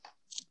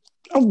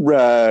All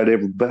right,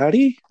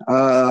 everybody.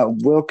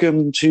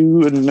 Welcome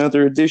to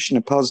another edition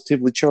of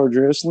Positively Charged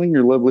Wrestling.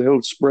 Your lovely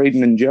hosts,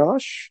 Braden and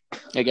Josh.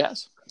 Hey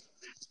guys.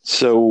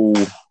 So,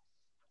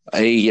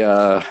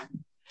 a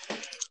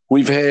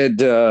we've had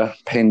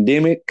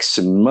pandemics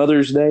and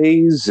Mother's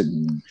Days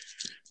and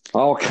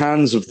all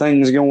kinds of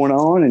things going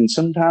on, and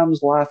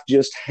sometimes life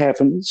just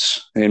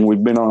happens, and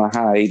we've been on a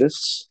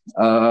hiatus.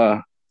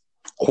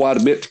 Quite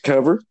a bit to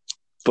cover,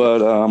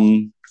 but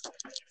a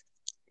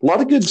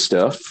lot of good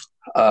stuff.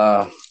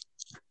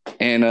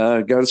 And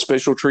got a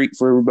special treat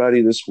for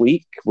everybody this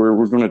week where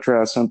we're going to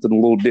try something a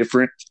little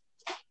different,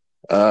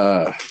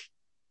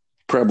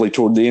 probably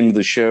toward the end of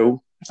the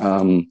show.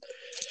 And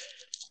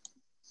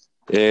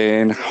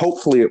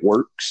hopefully it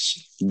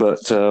works.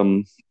 But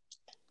I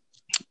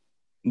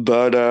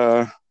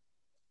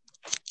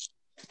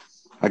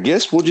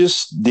guess we'll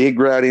just dig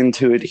right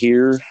into it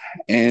here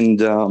and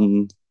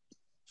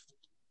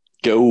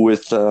go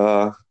with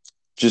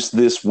just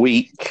this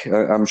week.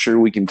 I'm sure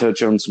we can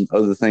touch on some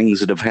other things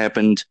that have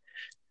happened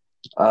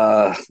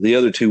the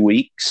other 2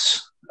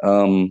 weeks.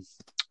 And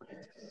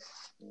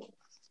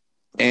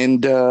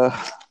we'll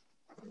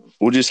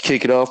just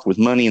kick it off with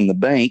Money in the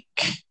Bank.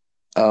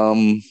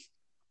 And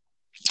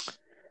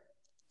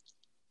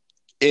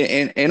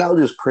I'll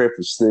just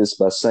preface this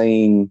by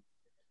saying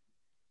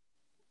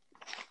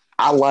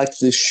I like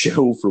this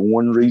show for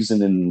one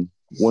reason and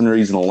one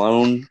reason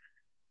alone.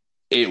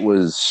 It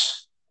was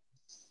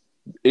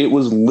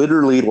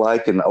literally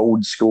like an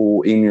old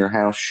school in your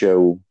house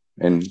show,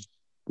 and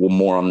we'll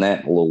more on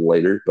that a little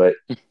later. But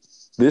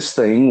this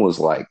thing was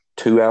like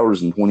 2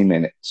 hours and 20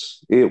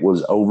 minutes. It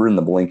was over in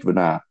the blink of an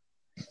eye.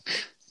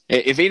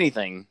 If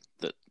anything,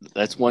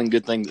 that's one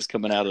good thing that's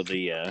coming out of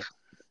the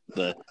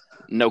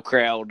no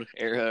crowd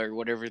era or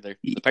whatever. The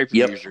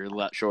pay-per-views are a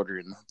lot shorter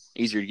and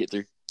easier to get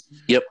through.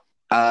 Yep.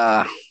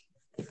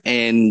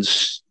 And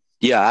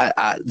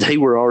yeah, they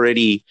were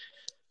already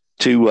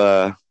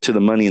to the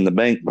Money in the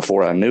Bank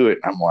before I knew it.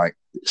 I'm like,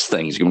 this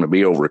thing's going to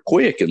be over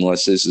quick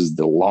unless this is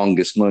the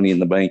longest Money in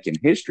the Bank in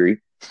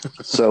history.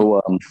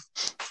 So,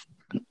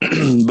 but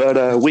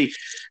the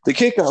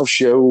kickoff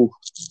show,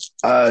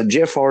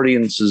 Jeff Hardy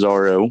and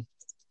Cesaro.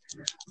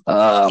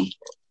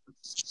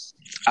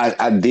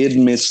 I did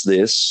miss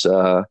this,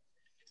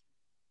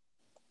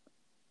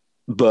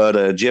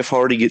 but Jeff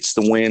Hardy gets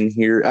the win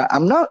here.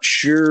 I'm not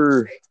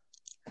sure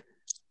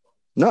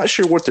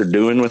what they're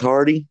doing with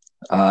Hardy.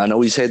 I know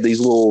he's had these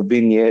little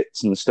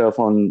vignettes and stuff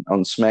on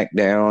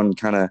SmackDown,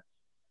 kind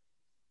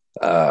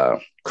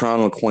of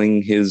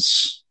chronicling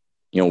his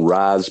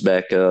rise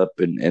back up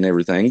and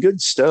everything. Good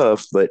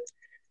stuff, but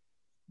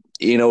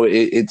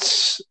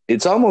it's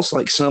almost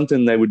like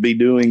something they would be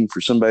doing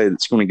for somebody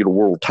that's going to get a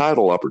world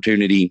title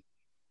opportunity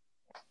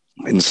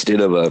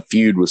instead of a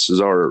feud with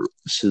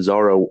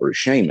Cesaro or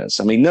Sheamus.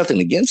 I mean,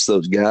 nothing against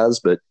those guys,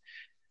 but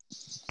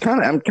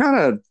I'm kind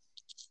of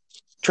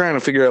trying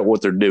to figure out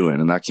what they're doing,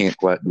 and I can't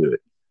quite do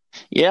it.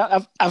 Yeah,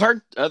 I've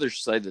heard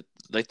others say that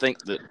they think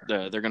that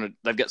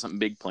they've got something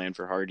big planned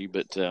for Hardy,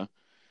 but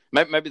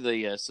maybe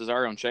the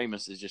Cesaro and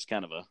Sheamus is just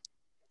kind of a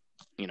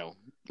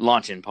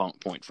launching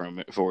point for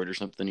it or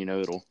something.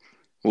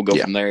 We'll go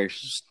from there,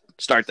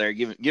 start there,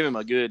 give him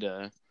a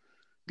good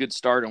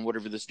start on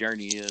whatever this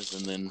journey is,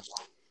 and then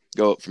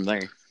go up from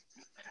there.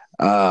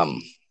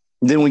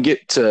 Then we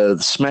get to the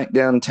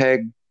SmackDown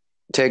Tag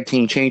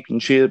Team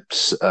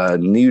Championships,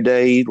 New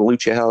Day,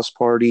 Lucha House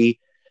Party,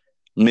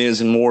 Miz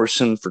and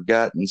Morrison,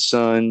 Forgotten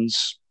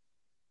Sons.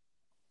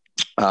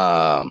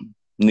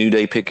 New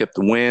Day pick up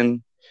the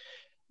win,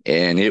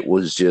 and it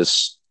was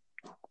just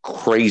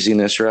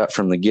craziness right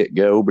from the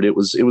get-go, but it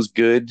was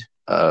good,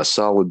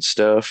 solid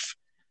stuff.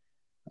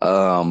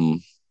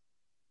 Then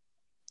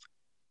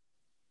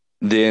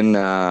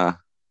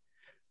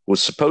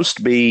was supposed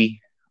to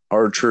be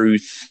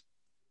R-Truth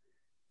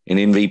and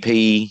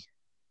MVP,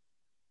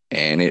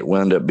 and it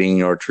wound up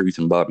being R-Truth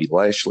and Bobby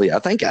Lashley. I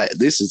think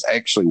this is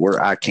actually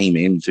where I came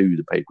into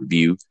the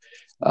pay-per-view.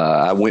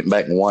 I went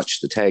back and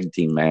watched the tag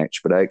team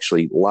match, but I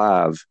actually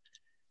live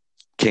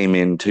came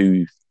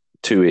into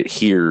it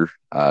here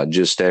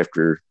just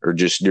after or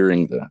just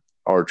during the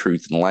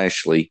R-Truth and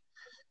Lashley.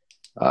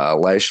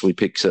 Lashley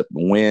picks up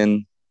the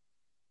win.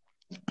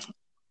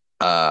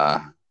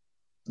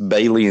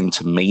 Bayley and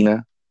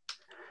Tamina.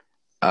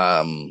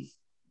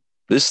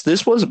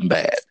 This wasn't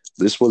bad.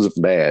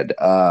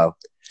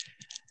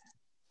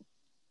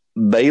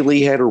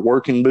 Bayley had her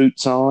working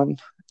boots on,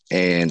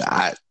 and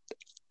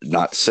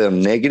not to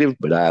sound negative,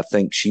 but I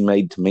think she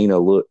made Tamina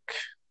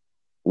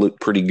look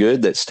pretty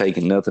good. That's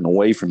taking nothing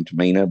away from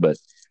Tamina, but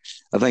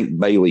I think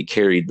Bayley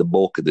carried the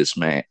bulk of this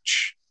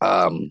match.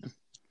 Going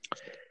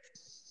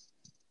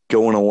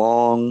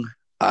along,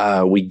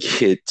 we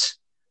get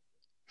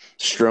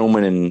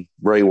Strowman and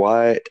Bray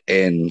Wyatt,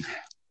 and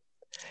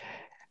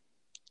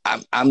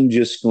I'm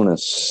just going to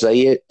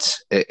say it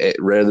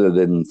rather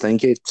than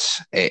think it,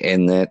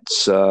 and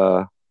that's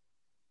Drew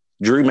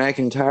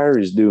McIntyre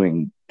is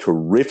doing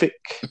terrific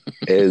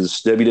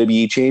as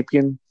WWE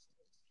champion.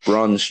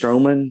 Braun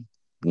Strowman,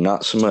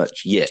 not so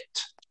much yet.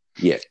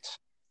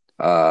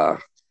 I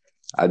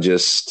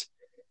just,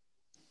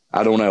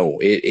 I don't know.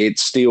 It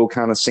still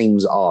kind of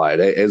seems odd.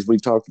 As we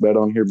talked about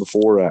on here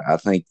before, I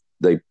think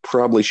they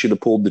probably should have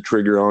pulled the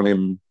trigger on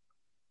him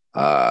 2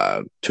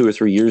 or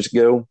 3 years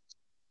ago,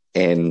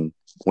 and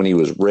when he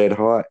was red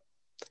hot.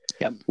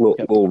 Yep.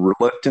 Little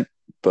reluctant,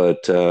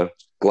 but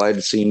glad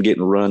to see him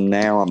getting a run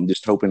now. I'm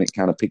just hoping it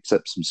kind of picks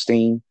up some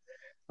steam.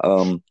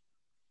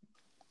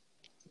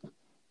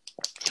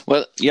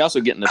 Well, you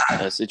also get in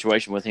a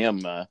situation with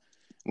him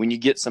when you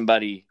get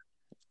somebody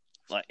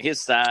like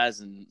his size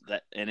and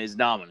his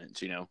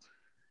dominance.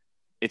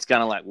 It's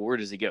kind of like, well, where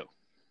does he go?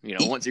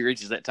 Once he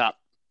reaches that top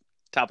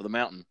of the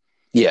mountain,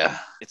 yeah,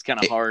 it's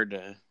kind of hard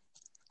to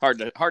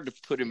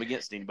put him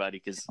against anybody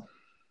because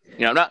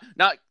not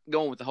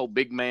going with the whole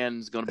big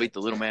man's going to beat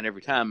the little man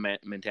every time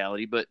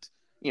mentality, but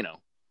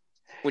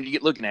when you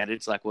get looking at it,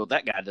 it's like, well,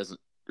 that guy doesn't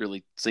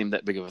really seem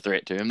that big of a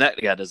threat to him.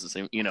 That guy doesn't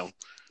seem, so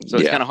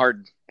it's kind of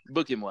hard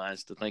booking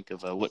wise to think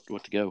of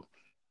what to go.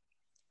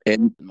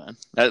 And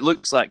it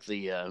looks like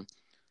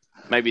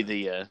maybe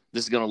this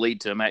is going to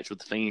lead to a match with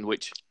the Fiend,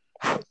 which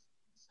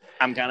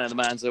I'm kind of the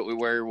mindset we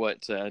were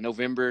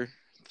November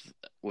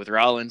with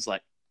Rollins.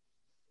 Like,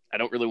 I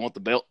don't really want the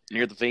belt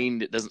near the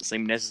Fiend. It doesn't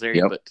seem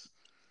necessary, but.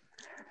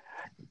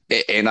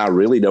 And I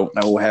really don't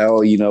know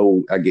how,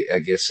 I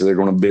guess they're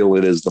going to bill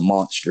it as the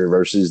Monster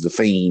versus the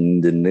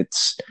Fiend. And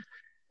it's,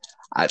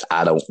 I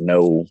don't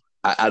know.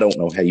 I don't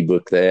know how you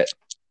book that.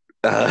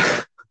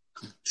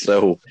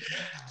 So,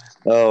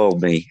 oh,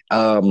 me.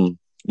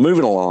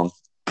 Moving along.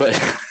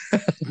 But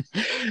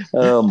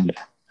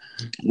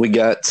we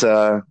got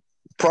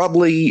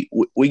probably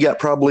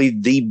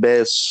the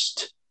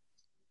best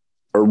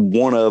or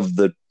one of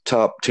the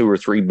top 2 or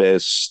 3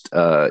 best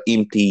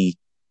empty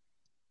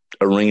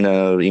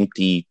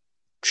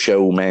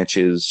show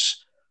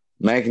matches,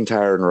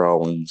 McIntyre and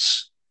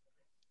Rollins.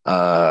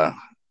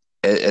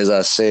 As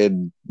I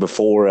said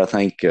before, I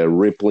think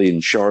Ripley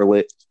and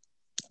Charlotte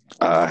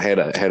had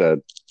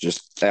a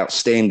just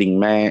outstanding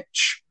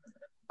match.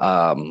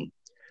 I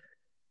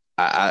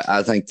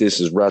think this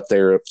is right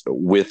there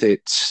with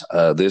it.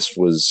 This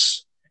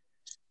was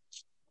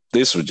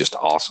just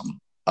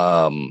awesome.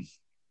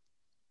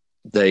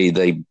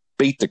 They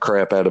beat the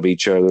crap out of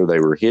each other. They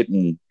were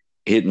hitting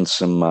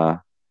some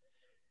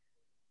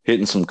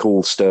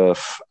cool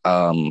stuff.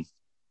 What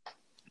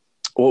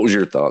was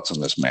your thoughts on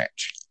this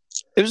match?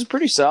 It was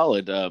pretty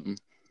solid. Of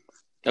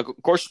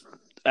course,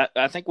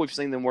 I think we've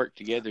seen them work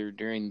together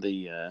during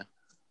the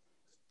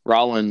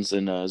Rollins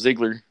and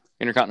Ziggler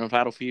Intercontinental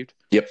title feud.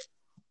 Yep.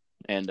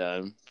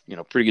 And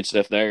pretty good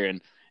stuff there.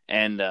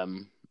 And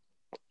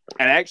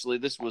actually,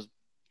 this was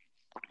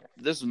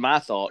my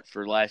thought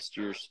for last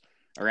year's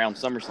around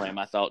SummerSlam.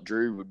 I thought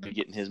Drew would be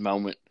getting his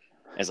moment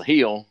as a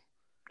heel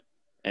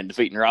and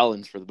defeating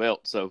Rollins for the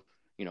belt. So,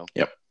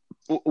 yep.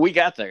 We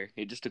got there.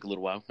 It just took a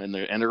little while, and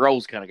the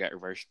roles kind of got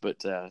reversed.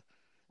 But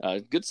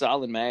good,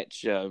 solid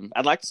match.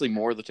 I'd like to see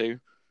more of the two.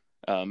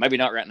 Maybe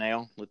not right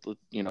now.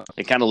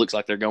 It kind of looks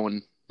like they're going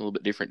a little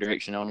bit different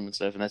direction on them and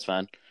stuff, and that's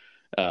fine.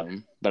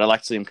 But I'd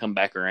like to see them come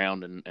back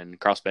around and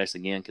cross paths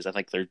again because I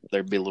think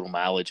there'd be a little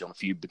mileage on a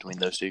feud between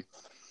those two.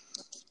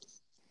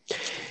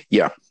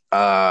 Yeah.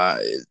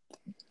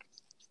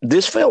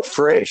 This felt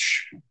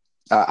fresh,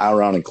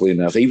 ironically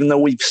enough, even though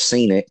we've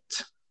seen it.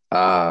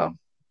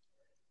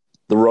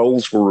 The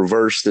roles were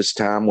reversed this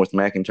time with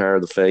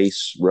McIntyre the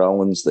face,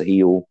 Rollins the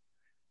heel.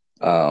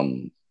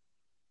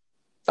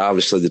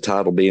 Obviously, the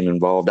title being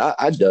involved.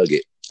 I dug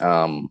it.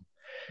 I'm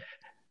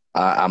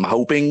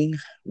hoping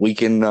we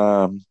can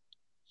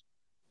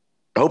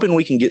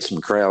get some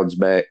crowds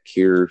back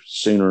here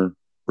sooner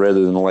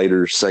rather than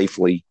later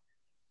safely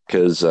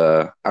because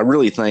I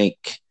really think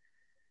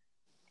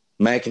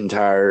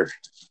McIntyre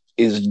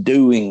is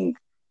doing,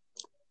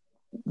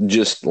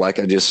 just like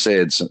I just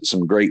said,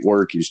 some great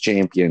work as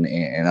champion,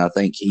 and I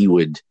think it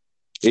would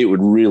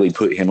really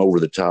put him over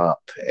the top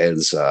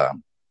as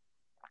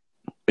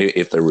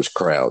if there was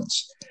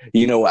crowds.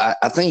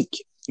 I think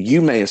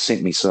you may have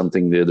sent me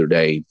something the other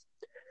day.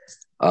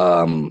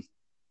 Well,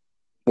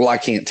 I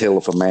can't tell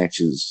if a match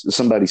is.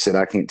 Somebody said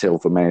I can't tell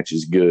if a match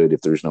is good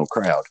if there's no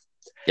crowd.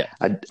 Yeah,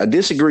 I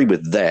disagree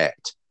with that.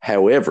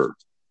 However,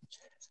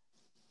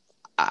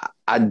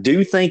 I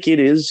do think it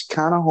is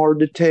kind of hard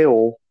to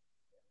tell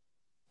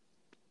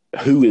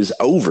who is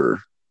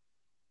over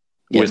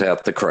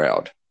without the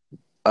crowd.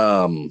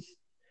 I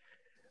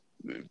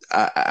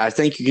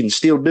think you can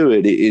still do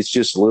it. It's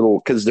just a little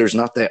because there's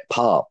not that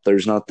pop.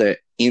 There's not that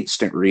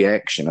instant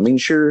reaction. I mean,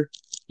 sure,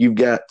 you've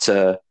got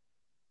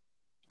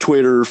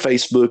Twitter,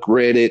 Facebook,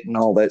 Reddit, and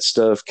all that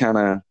stuff, kind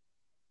of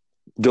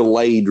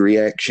delayed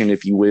reaction,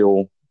 if you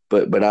will.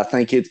 But I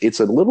think it's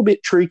a little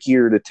bit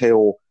trickier to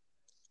tell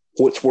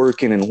what's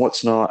working and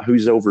what's not,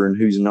 who's over and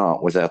who's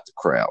not without the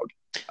crowd.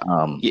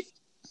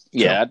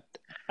 Yeah,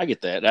 I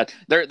get that.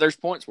 There's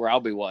points where I'll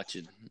be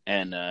watching,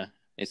 and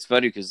it's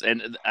funny because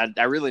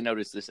I really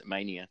noticed this at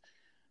Mania.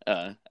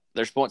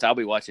 There's points I'll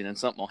be watching and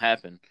something will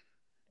happen,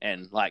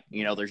 and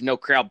there's no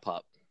crowd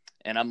pop,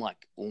 And I'm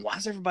like, well, why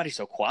is everybody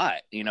so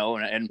quiet?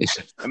 And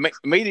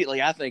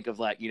immediately I think of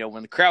like,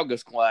 when the crowd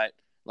goes quiet,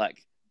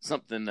 like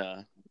something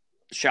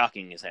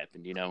shocking has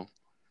happened,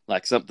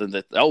 like something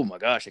that, oh my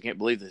gosh, I can't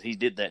believe that he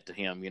did that to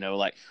him,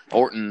 like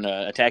Orton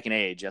attacking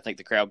Edge. I think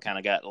the crowd kind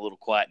of got a little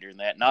quiet during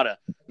that. Not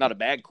a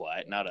bad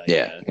quiet, not a,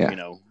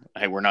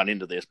 hey, we're not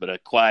into this, but a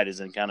quiet is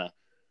in kind of,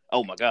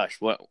 oh my gosh,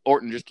 what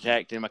Orton just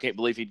attacked him. I can't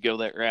believe he'd go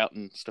that route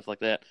and stuff like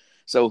that.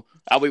 So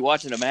I'll be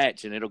watching a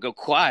match and it'll go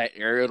quiet,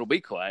 or it'll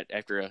be quiet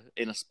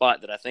in a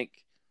spot that I think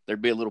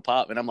there'd be a little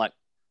pop, and I'm like,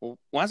 well,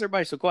 why is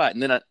everybody so quiet?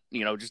 And then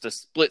just a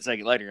split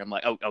second later, I'm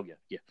like, oh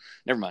yeah,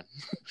 never mind.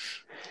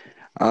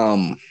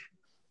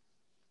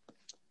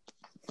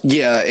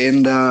 Yeah,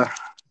 and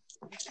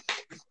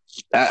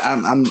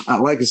I'm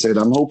like I said,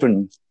 I'm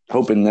hoping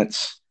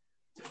that's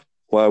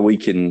why we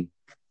can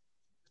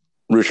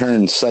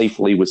return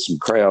safely with some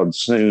crowds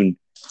soon.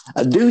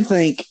 I do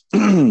think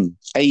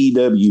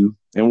AEW,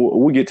 and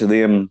we'll get to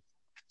them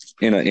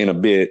in a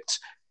bit.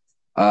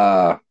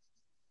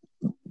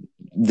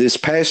 This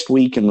past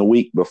week and the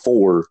week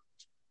before,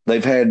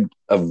 they've had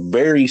a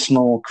very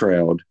small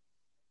crowd,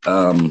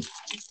 and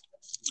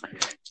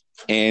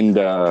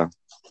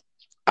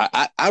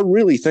I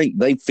really think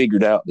they've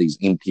figured out these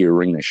empty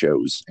arena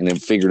shows and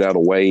have figured out a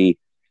way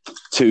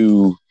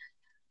to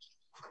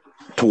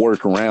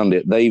work around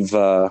it. They've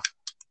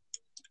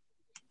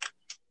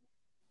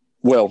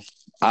well,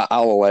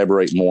 I'll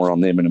elaborate more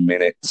on them in a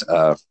minute.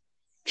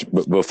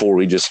 But before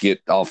we just get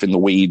off in the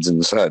weeds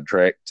and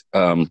sidetracked,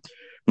 my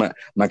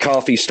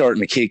coffee's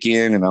starting to kick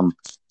in, and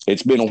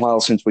it's been a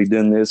while since we've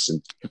done this,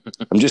 and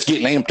I'm just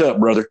getting amped up,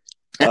 brother.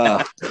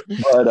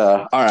 But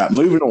all right,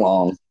 moving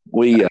along,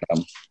 we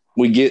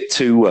get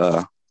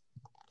to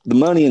the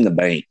Money in the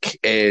Bank,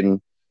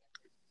 and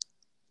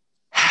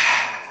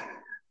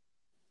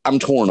I'm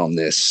torn on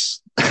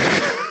this.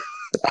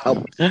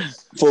 I'm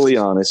fully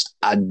honest.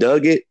 I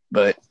dug it,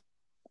 but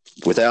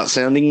without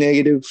sounding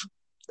negative,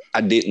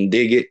 I didn't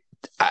dig it.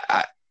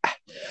 I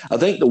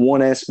think the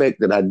one aspect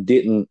that I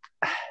didn't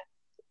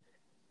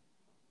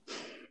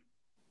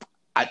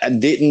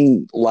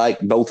like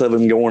both of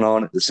them going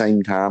on at the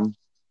same time.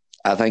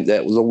 I think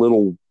that was a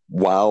little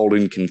wild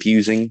and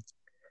confusing.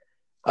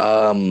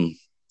 It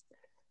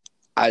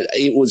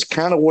was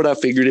kind of what I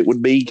figured it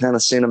would be, kind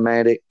of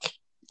cinematic,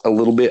 a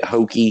little bit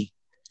hokey.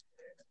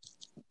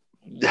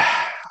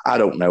 I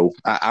don't know.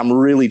 I'm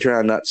really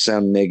trying not to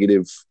sound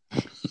negative,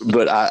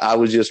 but I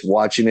was just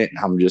watching it, and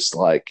I'm just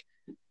like,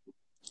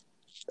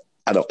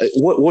 I don't.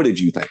 What did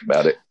you think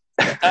about it?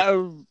 I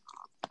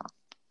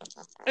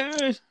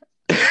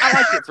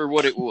liked it for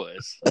what it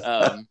was.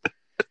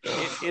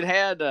 It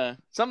had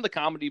some of the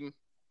comedy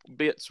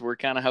bits were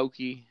kind of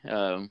hokey.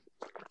 I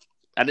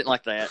didn't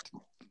like that,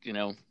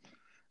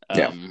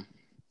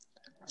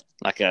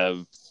 like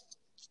the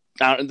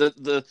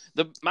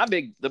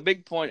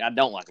big point I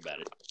don't like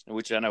about it,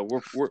 which I know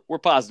we're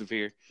positive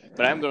here,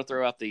 but I'm going to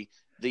throw out the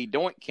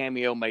Doink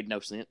cameo made no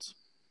sense.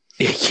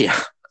 Yeah.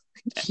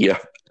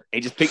 He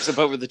just picks up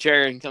over the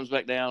chair and comes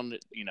back down.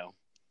 I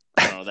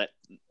don't know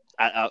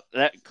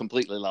that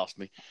completely lost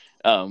me.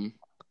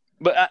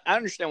 But I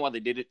understand why they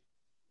did it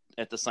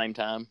at the same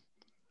time,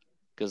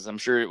 because I'm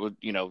sure it would.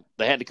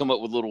 They had to come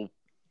up with little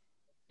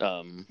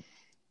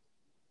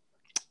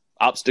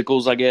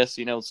obstacles, I guess,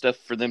 stuff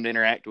for them to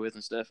interact with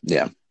and stuff.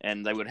 Yeah.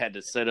 And they would have had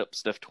to set up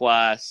stuff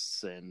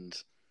twice and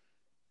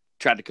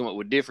try to come up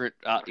with different,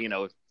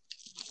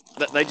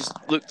 they just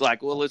looked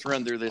like, well, let's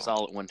run through this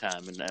all at one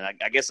time. And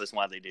I guess that's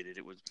why they did it.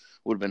 It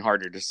would have been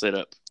harder to set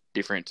up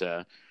different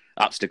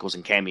obstacles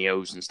and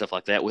cameos and stuff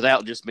like that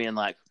without just being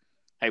like,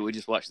 hey, we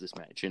just watched this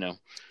match,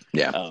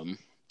 Yeah.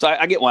 So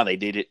I get why they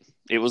did it.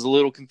 It was a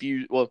little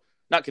confused. Well,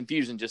 not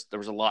confusing, just there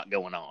was a lot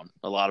going on.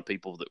 A lot of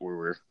people that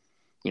were,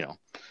 it's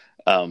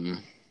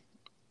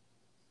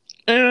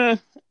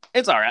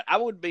all right. I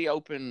would be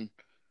open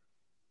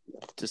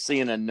to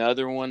seeing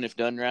another one if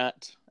done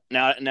right.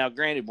 Now,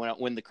 granted,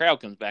 when the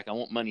crowd comes back, I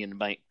want Money in the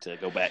Bank to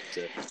go back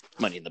to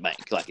Money in the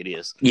Bank like it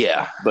is.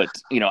 Yeah. But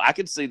I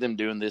could see them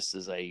doing this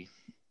as a,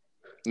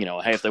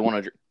 hey, if they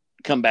want to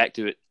come back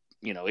to it,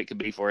 it could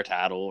be for a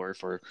title or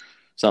for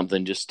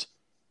something. Just,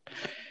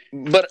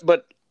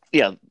 but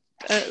yeah,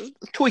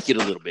 tweak it a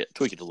little bit.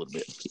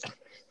 Yeah.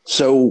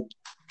 So,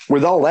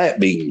 with all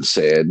that being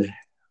said,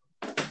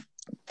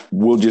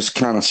 we'll just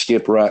kind of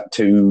skip right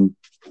to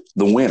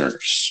the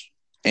winners.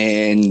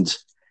 And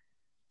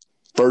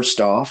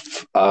first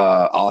off,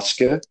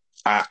 Asuka.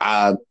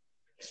 I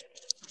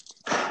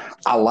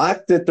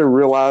like that they're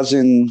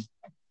realizing,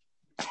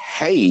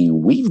 hey,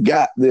 we've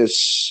got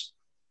this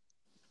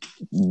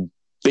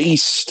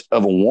beast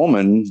of a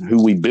woman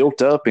who we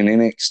built up in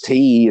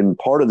NXT and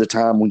part of the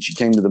time when she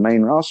came to the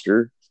main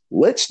roster.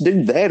 Let's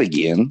do that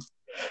again.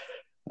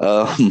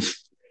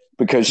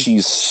 Because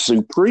she's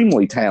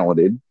supremely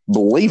talented,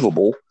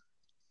 believable,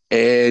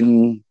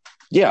 and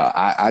yeah,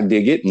 I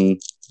dig it,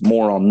 and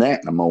more on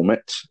that in a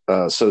moment.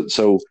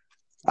 So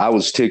I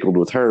was tickled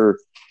with her.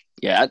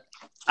 Yeah,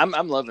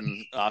 I'm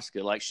loving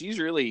Asuka. Like, she's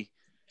really,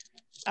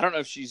 I don't know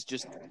if she's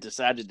just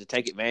decided to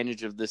take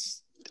advantage of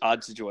this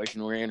odd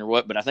situation we're in or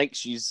what, but I think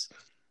she's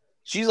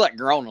like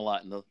grown a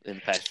lot in the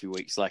past few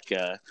weeks. Like,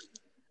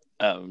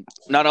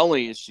 not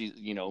only is she,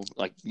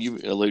 like you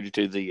alluded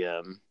to,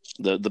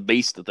 the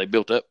beast that they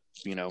built up,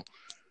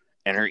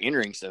 and her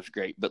in-ring stuff's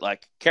great, but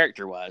like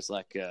character-wise,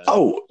 like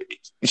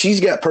she's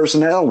got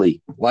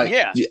personality. Like,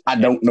 yeah, I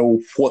don't know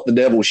what the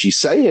devil she's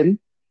saying,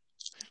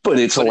 but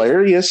it's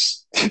hilarious.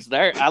 It's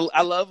there.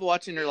 I love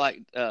watching her.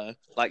 Like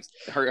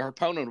her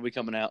opponent will be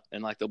coming out,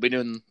 and like they'll be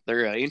doing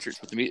their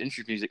entrance with the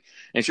entrance music,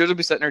 and she'll just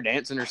be sitting there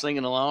dancing or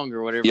singing along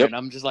or whatever. Yep. And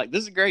I'm just like,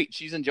 this is great.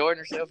 She's enjoying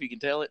herself. You can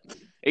tell it.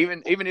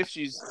 Even if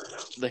she's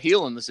the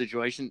heel in the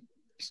situation,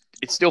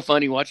 it's still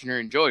funny watching her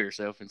enjoy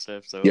herself and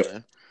stuff. So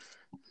yep.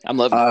 I'm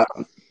loving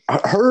it.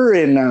 Her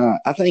and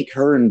I think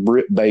her and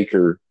Britt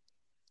Baker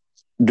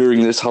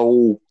during this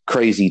whole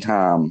crazy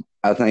time,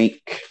 I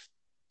think,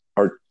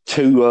 are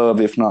two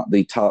of, if not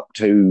the top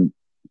two,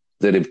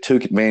 that have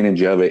took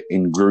advantage of it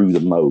and grew the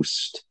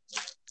most.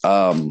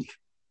 Yeah,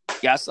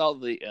 I saw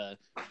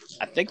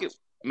I think it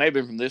may have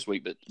been from this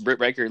week, but Britt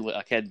Baker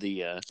like had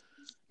the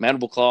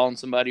mandible claw on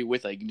somebody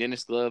with a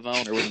dentist glove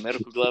on or with a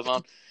medical glove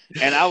on,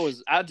 and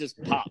I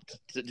just popped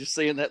just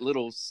seeing that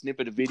little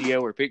snippet of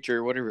video or picture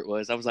or whatever it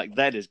was. I was like,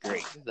 that is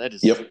great. That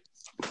is yep.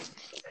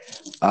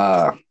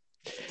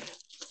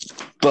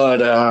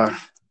 But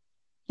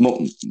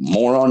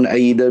more on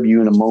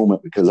AEW in a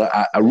moment, because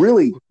I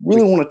really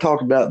want to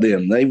talk about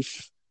them. They've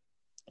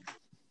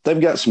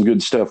got some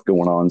good stuff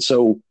going on.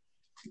 So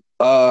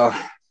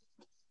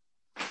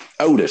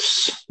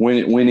Otis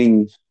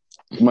winning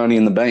Money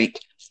in the Bank.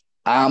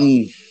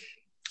 I'm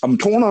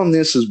torn on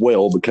this as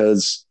well,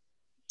 because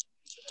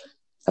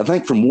I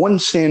think from one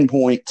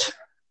standpoint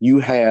you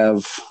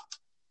have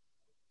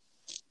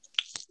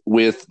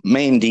with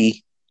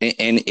Mandy,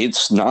 and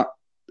it's not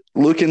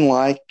looking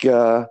like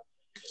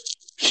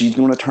she's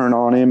going to turn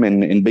on him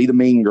and be the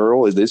mean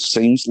girl. This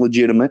seems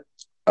legitimate,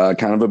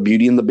 kind of a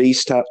Beauty and the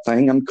Beast type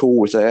thing. I'm cool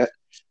with that.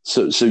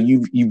 So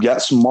you've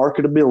got some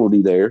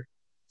marketability there.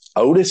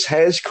 Otis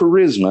has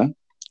charisma.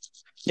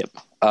 Yep.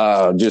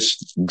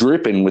 Just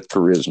dripping with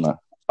charisma.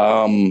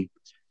 I'm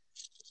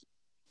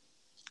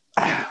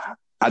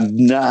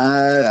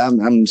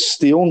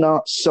still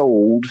not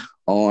sold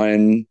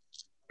on.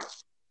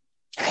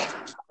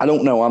 I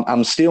don't know.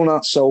 I'm still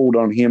not sold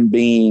on him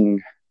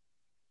being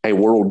a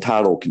world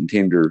title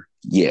contender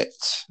yet.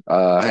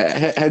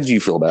 How did you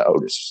feel about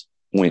Otis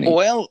winning?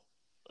 Well,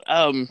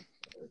 kind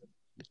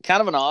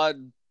of an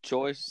odd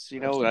choice.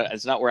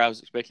 It's not where I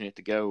was expecting it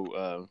to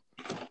go.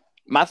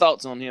 My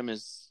thoughts on him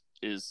is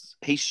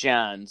he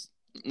shines,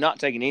 not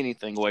taking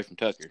anything away from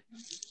Tucker,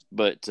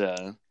 but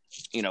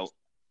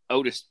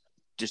Otis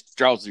just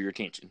draws your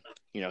attention.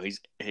 He's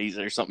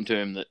there's something to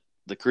him, that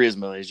the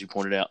charisma, as you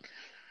pointed out,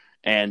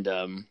 and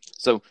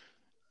so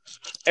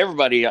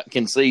everybody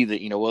can see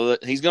that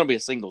he's going to be a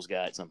singles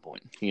guy at some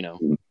point.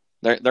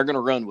 They're going to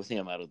run with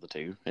him out of the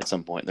two at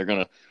some point. They're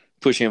going to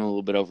push him a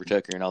little bit over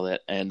Tucker and all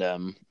that,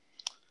 and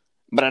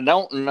but I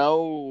don't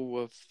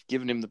know if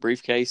giving him the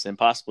briefcase and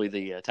possibly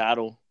the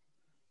title,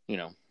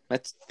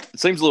 it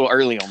seems a little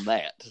early on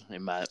that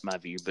in my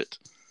view, but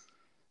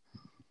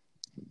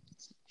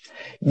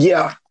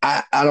yeah,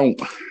 I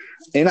don't,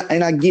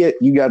 and I get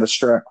you got to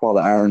strike while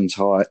the iron's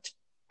hot,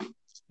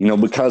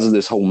 because of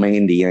this whole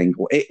Mandy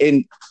angle,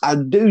 and I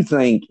do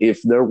think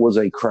if there was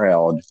a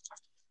crowd,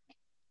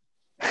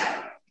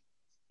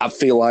 I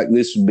feel like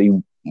this would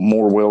be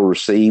more well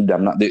received.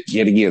 I'm not,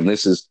 yet again,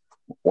 this is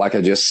like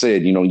I just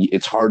said,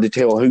 it's hard to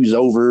tell who's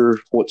over,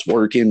 what's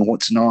working,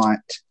 what's not.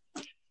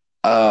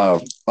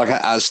 Like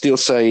I still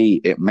say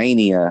at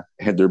Mania,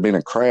 had there been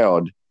a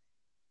crowd,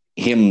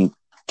 him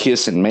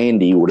kissing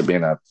Mandy would have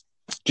been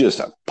just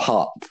a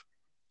pop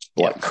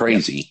like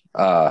crazy.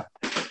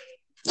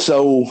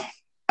 So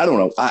I don't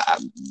know.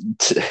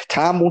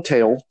 Time will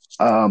tell.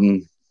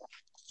 I'm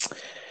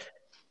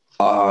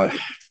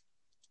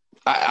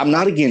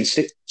not against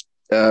it.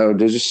 We'll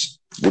just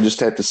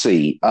have to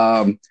see.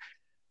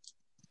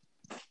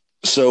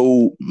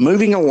 So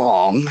moving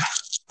along,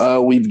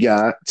 we've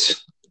got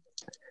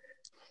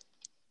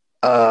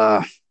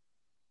the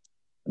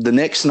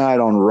next night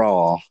on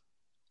Raw.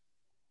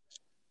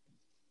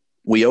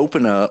 We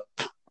open up,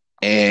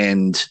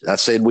 and I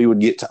said we would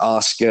get to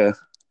Asuka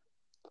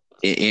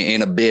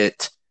in a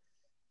bit.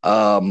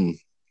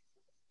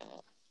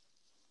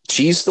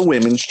 She's the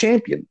women's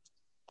champion.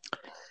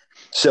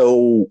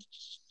 So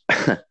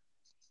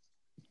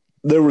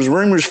there was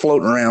rumors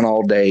floating around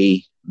all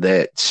day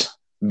that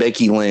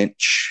Becky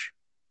Lynch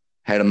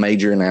had a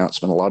major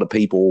announcement. A lot of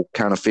people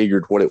kind of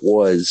figured what it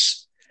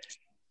was.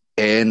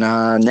 And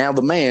now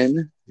the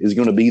man is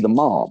going to be the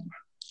mom.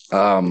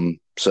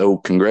 So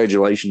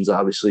congratulations,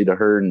 obviously, to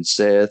her and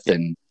Seth,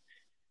 and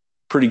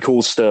pretty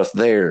cool stuff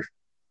there.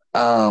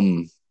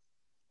 And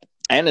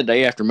the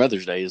day after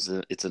Mother's Day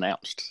it's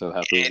announced. So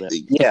how cool is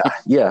that?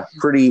 Yeah,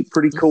 pretty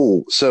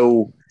cool.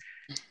 So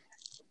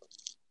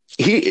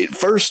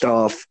first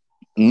off,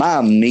 my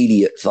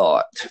immediate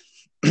thought,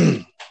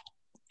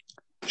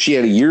 she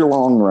had a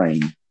year-long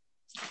reign.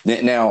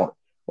 Now,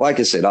 like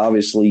I said,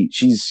 obviously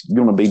she's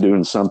going to be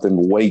doing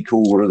something way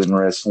cooler than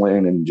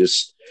wrestling and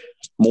just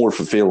more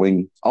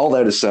fulfilling. All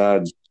that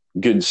aside,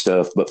 good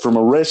stuff. But from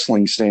a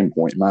wrestling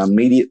standpoint, my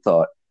immediate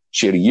thought,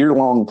 she had a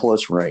year-long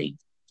plus reign.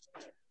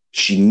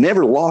 She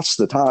never lost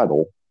the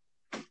title.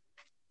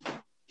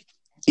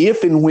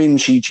 If and when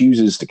she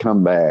chooses to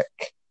come back,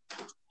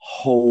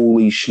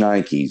 holy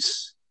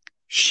shnikes.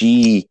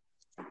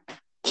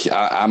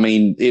 I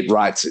mean, it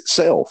writes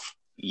itself.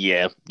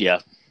 Yeah.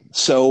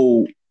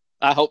 So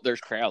I hope there's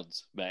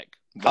crowds back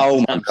by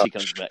the time she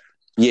comes back.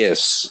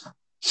 Yes.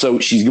 So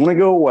she's going to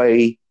go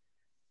away.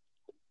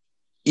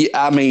 Yeah,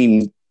 I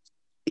mean,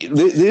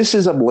 this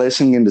is a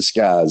blessing in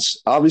disguise.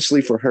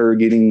 Obviously, for her,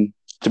 getting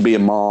to be a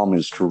mom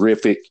is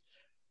terrific.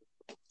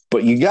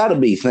 But you got to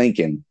be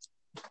thinking,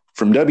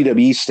 from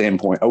WWE's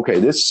standpoint, okay,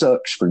 this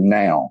sucks for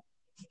now.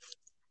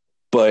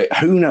 But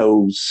who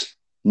knows?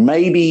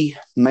 Maybe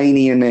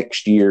Mania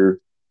next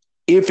year,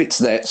 if it's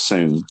that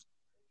soon.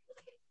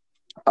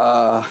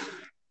 Because,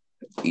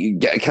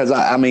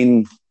 I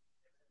mean,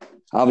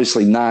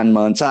 obviously 9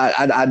 months.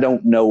 I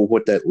don't know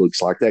what that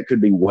looks like. That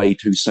could be way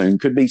too soon.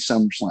 Could be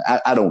SummerSlam.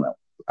 I don't know.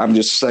 I'm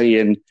just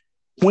saying,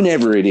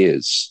 whenever it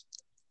is,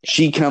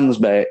 she comes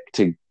back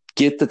to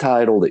get the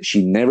title that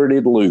she never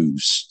did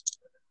lose.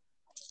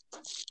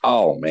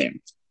 Oh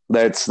man,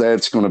 that's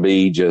going to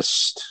be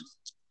just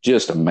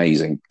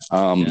amazing.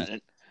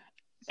 And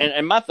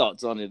my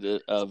thoughts on it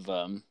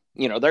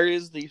there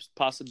is the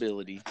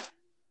possibility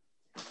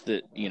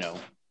that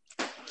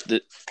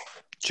that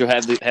she'll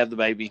have the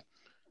baby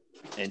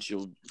and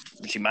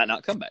she might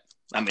not come back.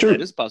 I mean, sure.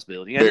 That is a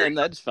possibility, and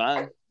that is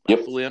fine. Yep.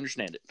 I fully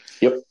understand it.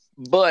 Yep.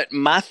 But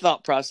my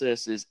thought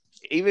process is,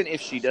 even if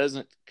she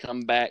doesn't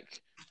come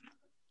back,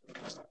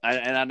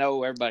 and I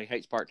know everybody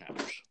hates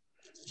part-timers,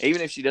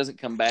 even if she doesn't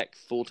come back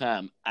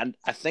full-time,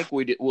 I think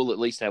we'll at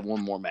least have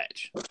one more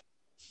match.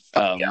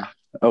 Yeah.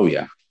 Oh,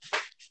 yeah.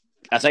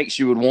 I think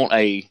she would want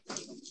a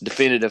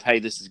definitive, hey,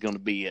 this is going to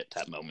be it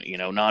type moment,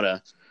 not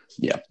a...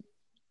 Yeah.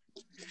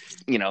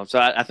 So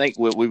I think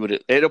we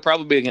would... It'll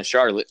probably be against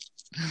Charlotte.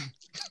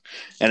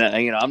 And,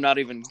 I'm not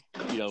even,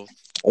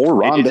 Or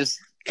Ronda.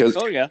 Because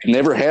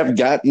never have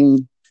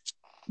gotten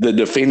the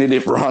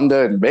definitive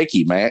Ronda and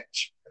Becky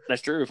match.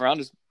 That's true. If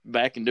Ronda's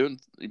back and doing,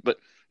 but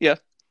yeah,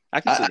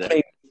 I can see that. I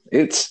mean,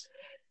 it's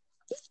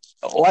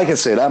like I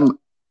said, I'm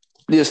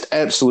just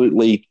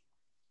absolutely,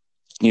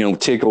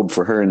 tickled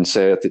for her and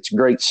Seth. It's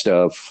great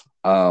stuff.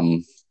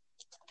 But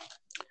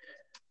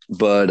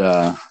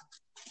I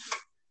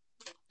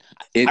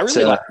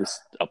really like this.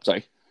 Oh,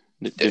 sorry,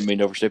 didn't mean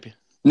to overstep you.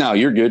 No,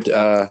 you're good.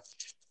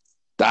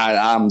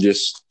 I'm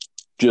just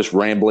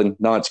rambling.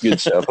 No, it's good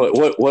stuff.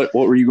 What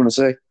were you going to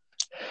say?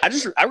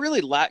 I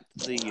really like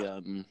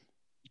the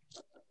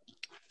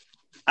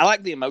I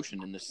like the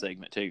emotion in this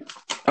segment too.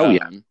 Oh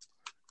yeah,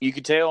 you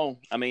could tell.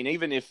 I mean,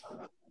 even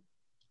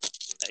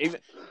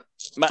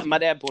my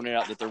dad pointed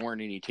out that there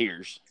weren't any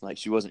tears, like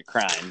she wasn't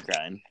crying.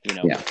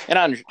 Yeah. And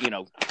I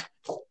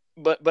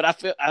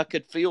but I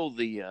could feel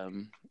the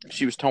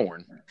she was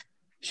torn.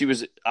 She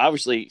was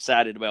obviously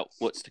excited about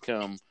what's to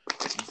come,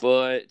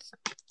 but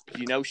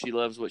she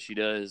loves what she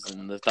does,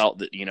 and the thought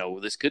that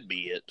this could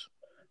be it.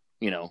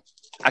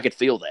 I could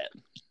feel that.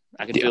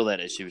 I could feel that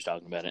as she was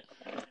talking about it.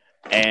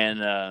 And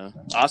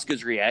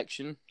Asuka's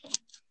reaction,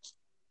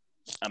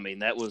 I mean,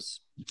 that was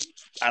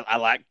I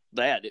liked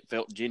that. It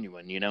felt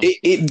genuine,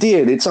 It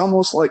did. It's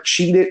almost like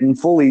she didn't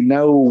fully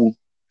know.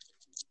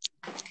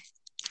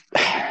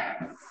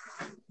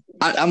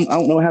 I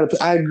don't know how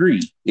to. I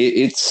agree.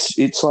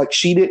 It's like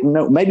she didn't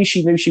know. Maybe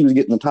she knew she was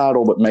getting the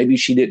title, but maybe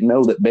she didn't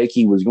know that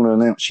Becky was going to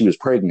announce she was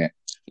pregnant.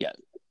 Yeah.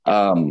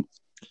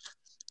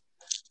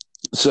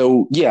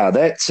 So yeah,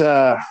 that's.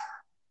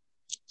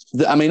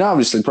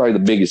 Obviously, probably the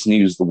biggest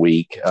news of the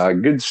week.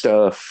 Good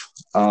stuff.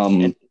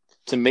 And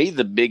to me,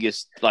 the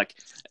biggest,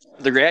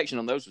 the reaction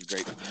on those was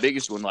great. The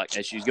biggest one,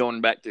 as she's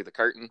going back through the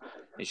curtain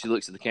and she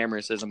looks at the camera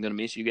and says, "I'm going to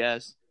miss you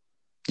guys."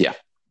 Yeah.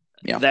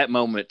 Yeah. That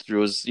moment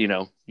was,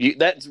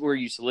 that's where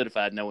you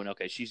solidified knowing,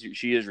 okay, she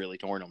is really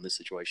torn on this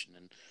situation.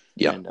 And,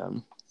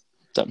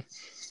 so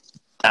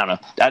I don't know.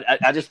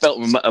 I just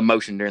felt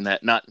emotion during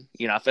that. Not,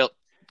 I felt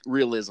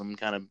realism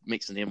kind of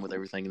mixing in with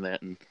everything in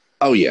that. And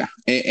oh yeah.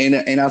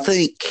 And I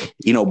think,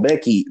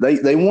 Becky,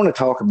 they want to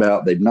talk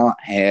about, they've not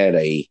had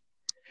a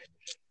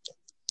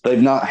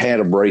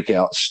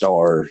breakout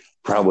star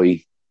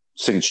probably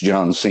since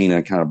John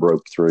Cena kind of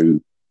broke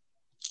through.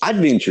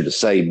 I'd venture to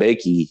say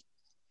Becky,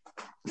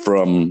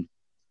 from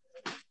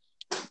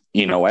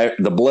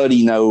the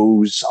bloody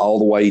nose all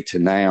the way to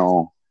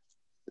now,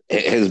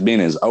 it has been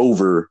as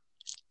over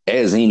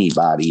as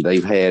anybody.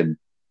 They've had,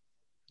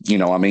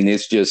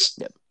 it's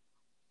just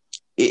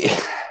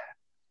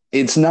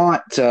it's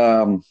not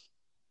pardon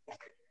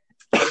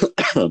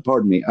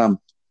me,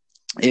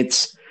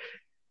 it's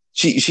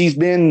she's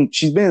been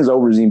as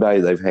over as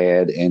anybody they've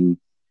had, and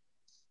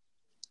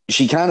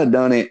she kind of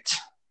done it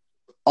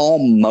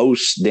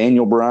almost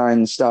Daniel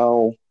Bryan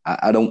style.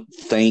 I don't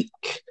think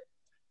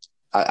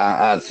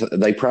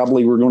they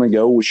probably were going to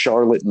go with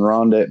Charlotte and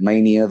Ronda at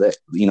Mania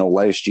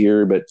last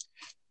year, but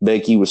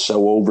Becky was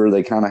so over,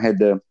 they kind of had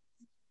to.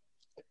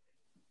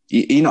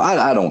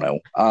 I don't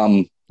know.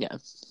 Yeah.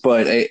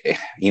 But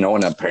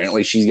and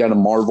apparently she's got a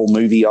Marvel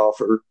movie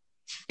offer.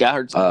 Yeah, I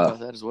heard something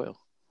about that as well.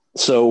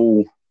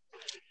 So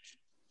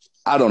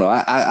I don't know.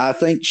 I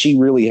think she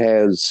really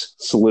has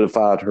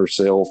solidified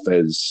herself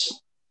as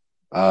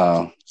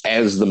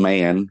the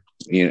man.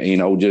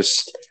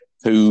 Just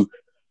who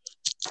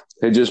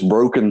had just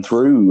broken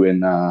through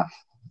and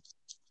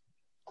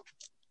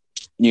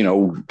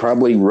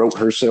probably wrote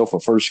herself a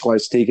first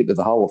class ticket to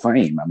the Hall of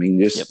Fame. I mean,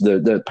 just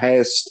the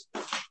past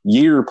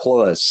year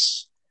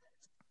plus,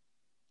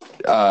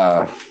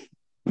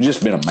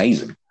 just been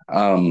amazing.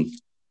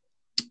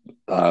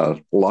 A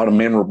lot of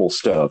memorable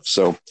stuff.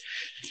 So,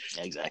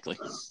 exactly.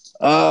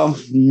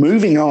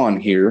 Moving on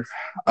here,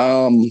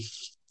 and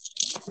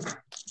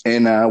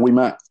we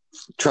might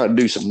try to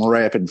do some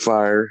rapid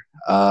fire.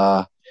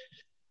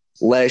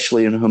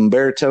 Lashley and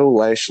Humberto.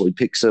 Lashley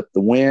picks up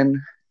the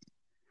win.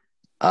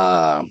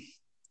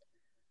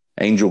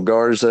 Angel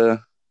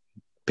Garza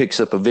picks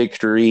up a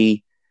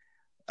victory.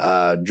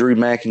 Drew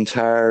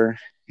McIntyre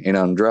and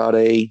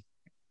Andrade.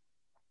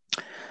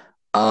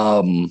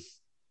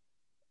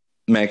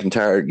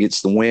 McIntyre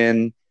gets the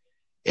win,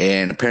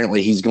 and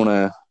apparently he's going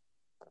to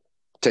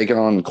take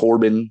on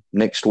Corbin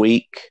next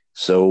week.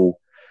 So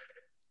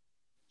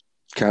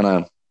kind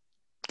of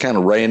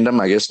random.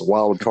 I guess the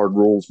wild card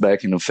rules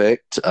back in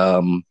effect.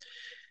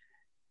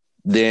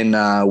 Then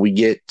we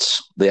get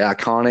the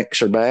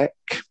Iconics are back.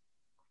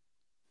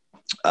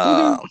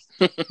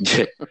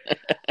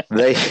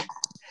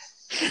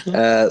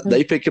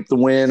 They pick up the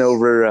win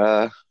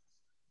over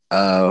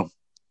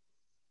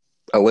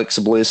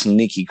Alexa Bliss and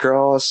Nikki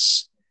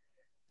Cross.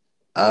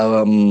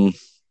 We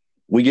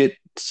get,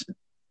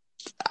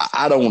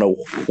 I don't know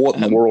what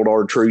in the world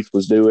R-Truth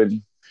was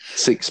doing.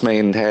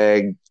 6-man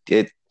tag.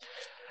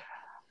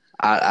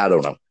 I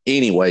don't know.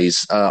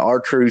 Anyways,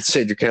 R-Truth,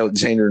 Cedric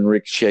Alexander, and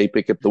Ricochet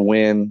pick up the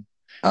win.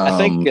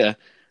 I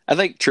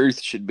think Truth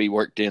should be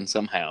worked in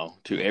somehow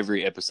to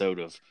every episode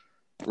of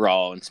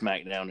Raw and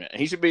SmackDown.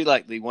 He should be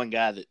like the one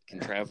guy that can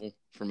travel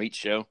from each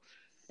show,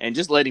 and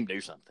just let him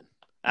do something.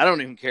 I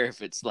don't even care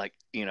if it's like,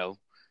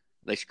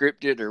 they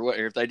script it or what,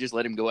 or if they just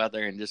let him go out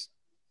there and just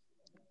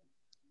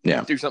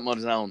do something on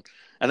his own.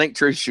 I think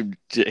Truth should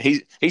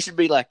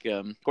be like,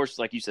 of course,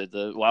 like you said,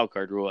 the wild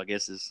card rule, I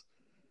guess, is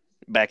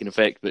back in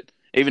effect. But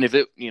even if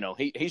it,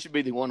 he should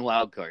be the one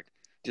wild card.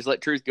 Just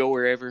let Truth go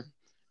wherever.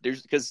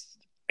 Because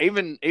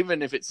even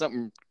if it's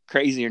something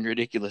crazy and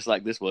ridiculous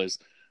like this was,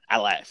 I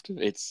laughed.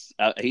 It's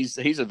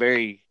he's a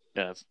very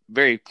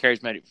very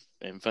charismatic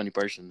and funny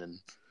person and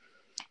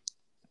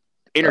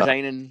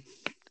entertaining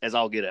as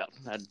all get out.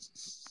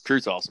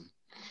 Truth's awesome.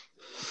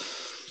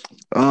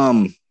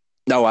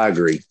 No, I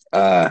agree.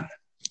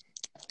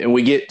 And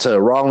we get to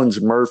Rollins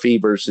and Murphy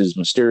versus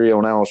Mysterio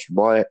and Aleister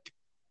Black.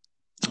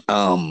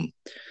 And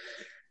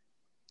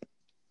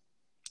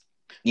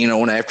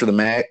after the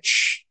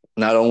match,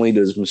 not only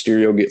does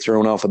Mysterio get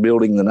thrown off a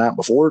building the night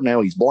before,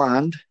 now he's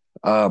blind.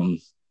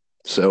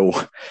 So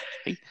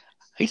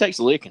he takes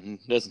a licking,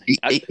 doesn't he?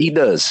 He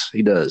does.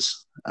 He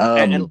does.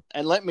 And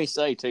let me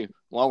say too,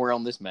 while we're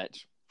on this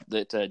match,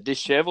 that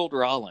disheveled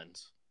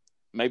Rollins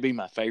may be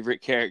my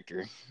favorite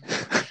character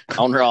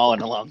on Raw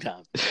in a long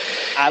time.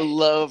 I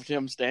loved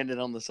him standing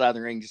on the side of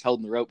the ring, just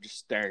holding the rope, just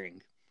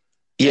staring.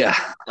 Yeah.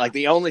 Like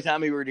the only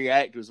time he would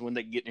react was when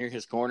they get near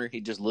his corner.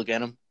 He'd just look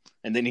at him,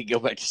 and then he'd go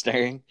back to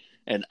staring.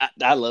 And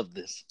I love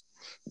this.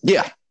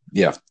 Yeah.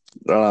 Yeah.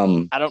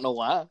 I don't know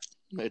why.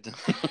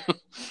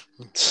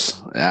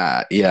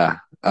 Yeah.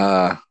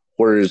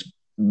 Whereas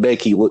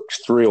Becky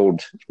looked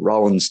thrilled,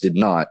 Rollins did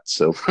not.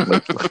 So,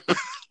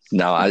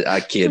 no,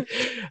 I kid.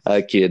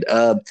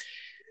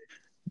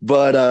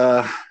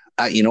 But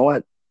you know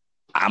what?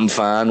 I'm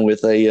fine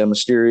with a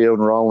Mysterio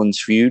and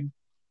Rollins feud.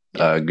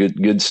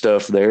 Good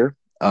stuff there.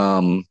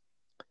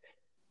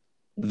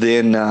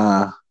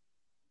 Then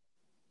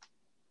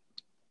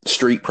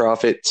Street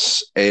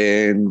Profits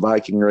and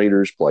Viking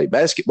Raiders play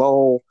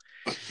basketball.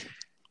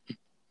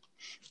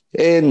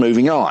 And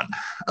moving on.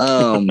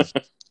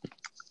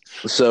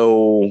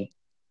 So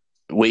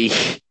we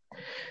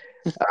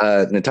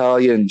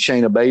Natalya and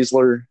Shayna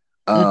Baszler.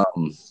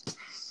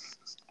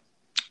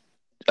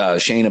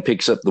 Shayna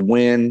picks up the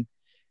win,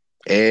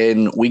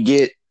 and we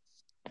get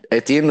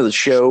at the end of the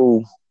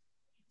show.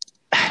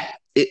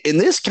 And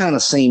this kind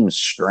of seems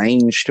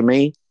strange to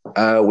me.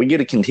 We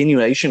get a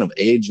continuation of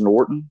Edge and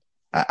Orton.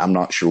 I'm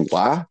not sure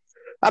why.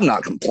 I'm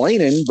not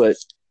complaining, but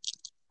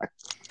I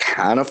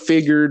kind of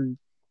figured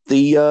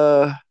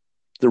the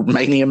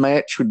Mania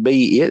match would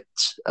be it.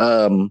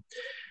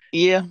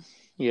 Yeah.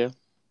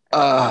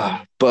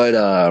 But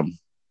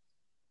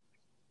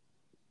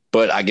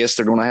I guess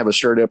they're going to have a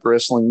straight up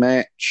wrestling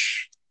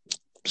match.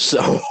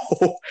 So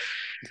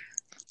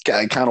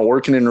kind of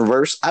working in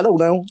reverse. I don't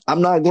know.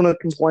 I'm not going to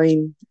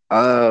complain.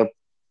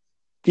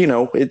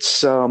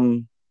 It's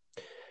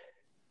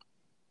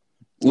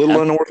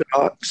little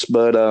unorthodox,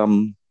 but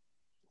I'm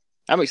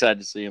excited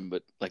to see him.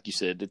 But like you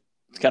said,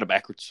 it's kind of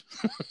backwards.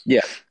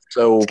 Yeah.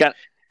 So it's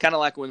Kind of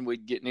like when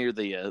we'd get near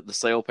the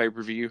sale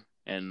pay-per-view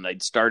and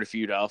they'd start a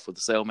feud off with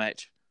a sale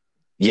match.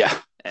 Yeah.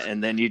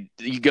 And then you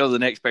go to the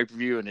next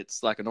pay-per-view and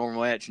it's like a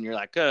normal match and you're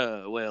like,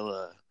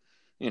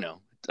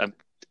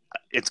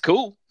 it's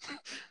cool.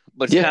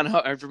 But it's kind of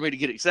hard for me to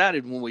get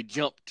excited when we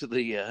jump to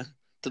the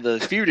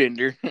feud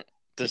ender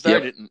to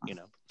start it, and,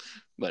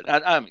 But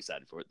I'm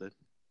excited for it, though.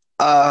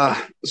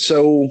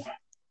 So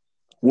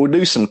we'll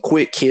do some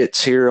quick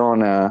hits here on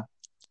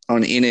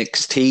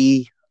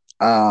NXT.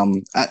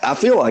 I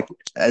feel like,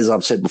 as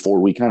I've said before,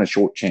 we kind of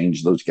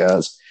shortchanged those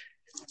guys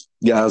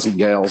and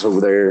gals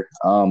over there.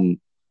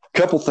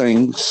 Couple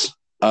things,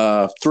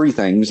 three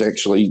things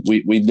actually.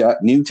 We've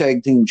got new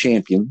tag team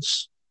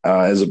champions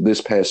as of this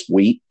past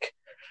week.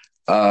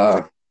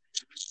 So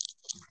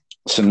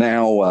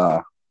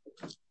now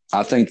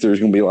I think there's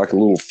going to be like a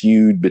little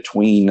feud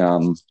between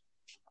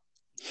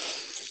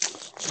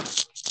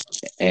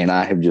and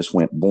I have just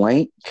went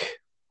blank.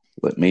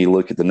 Let me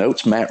look at the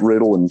notes. Matt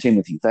Riddle and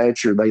Timothy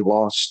Thatcher, they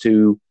lost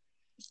to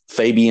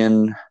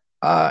Fabian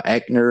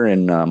Aichner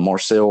and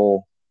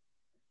Marcel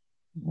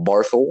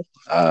Barthel,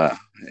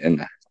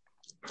 and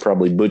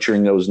probably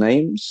butchering those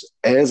names,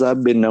 as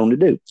I've been known to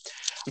do.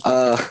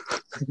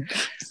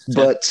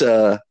 But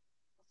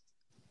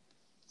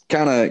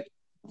kind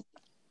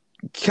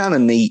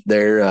of neat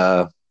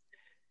there.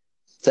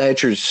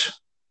 Thatcher's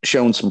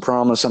shown some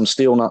promise. I'm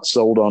still not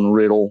sold on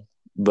Riddle,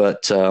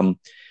 but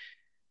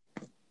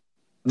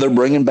they're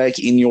bringing back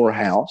In Your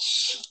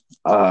House,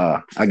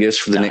 I guess,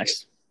 for the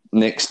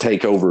next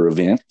takeover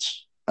event.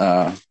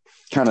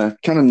 Kind of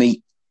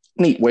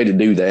neat way to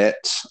do that.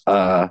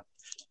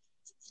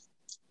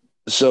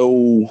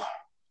 So,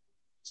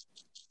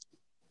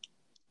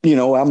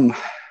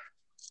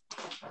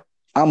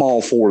 I'm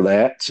all for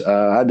that.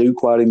 I do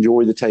quite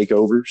enjoy the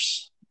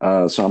takeovers.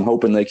 So I'm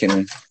hoping they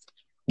can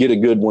get a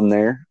good one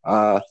there.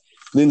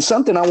 Then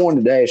something I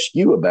wanted to ask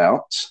you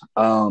about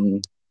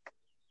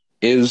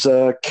is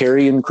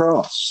Karrion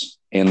Kross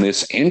and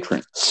this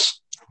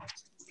entrance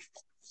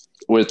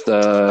with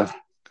the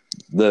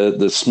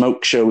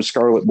smoke show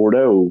Scarlett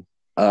Bordeaux,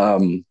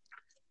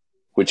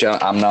 which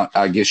I'm not.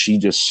 I guess she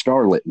just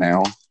Scarlett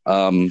now,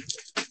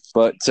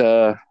 but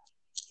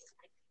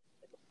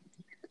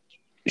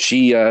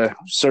she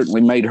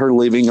certainly made her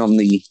living on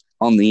the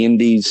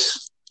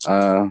indies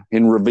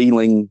in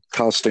revealing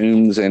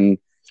costumes, and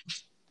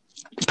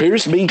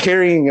appears to be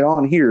carrying it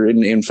on here.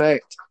 And in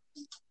fact,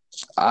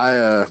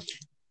 I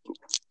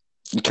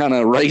kind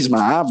of raised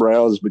my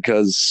eyebrows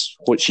because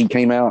what she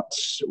came out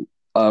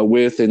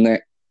with in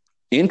that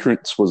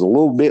entrance was a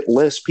little bit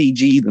less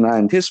PG than I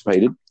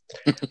anticipated.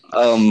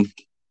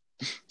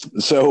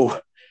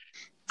 So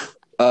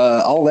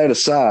all that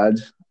aside,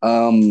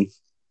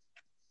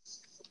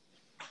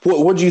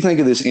 what do you think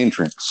of this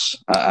entrance?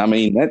 I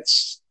mean,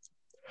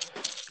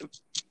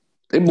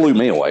 it blew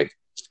me away.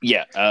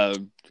 Yeah, a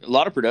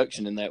lot of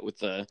production in that.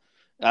 With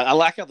I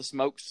like how the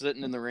smoke's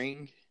sitting in the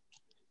ring,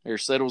 or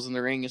settles in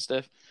the ring and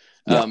stuff.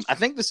 Yeah. I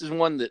think this is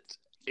one that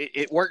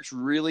it works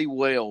really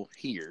well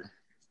here.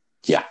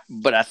 Yeah,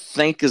 but I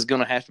think is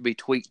going to have to be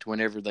tweaked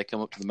whenever they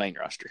come up to the main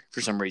roster.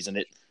 For some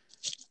reason,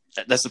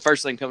 that's the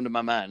first thing coming to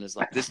my mind is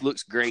like, this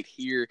looks great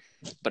here,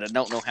 but I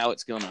don't know how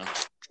it's going to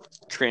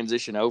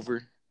transition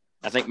over.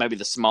 I think maybe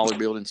the smaller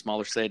building,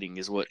 smaller setting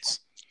is what's,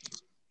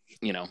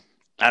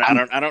 I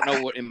don't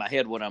know what in my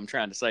head what I'm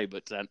trying to say,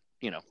 but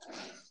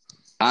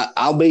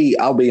I'll be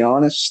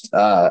honest.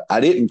 I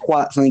didn't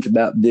quite think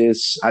about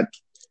this. I've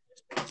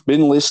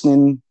been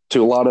listening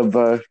to a lot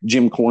of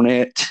Jim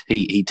Cornette.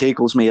 He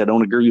tickles me. I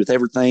don't agree with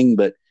everything,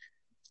 but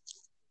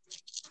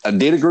I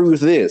did agree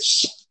with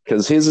this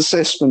because his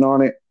assessment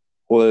on it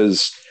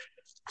was,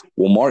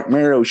 well, Mark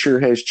Marrow sure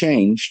has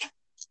changed.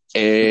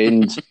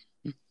 And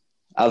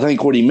I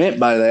think what he meant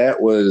by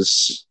that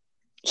was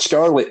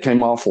Scarlett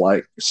came off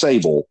like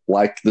Sable,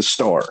 like the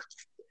Star.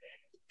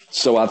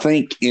 So I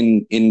think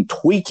in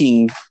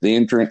tweaking the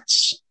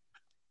entrance,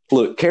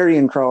 look,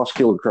 Karrion Kross,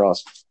 Killer Kross,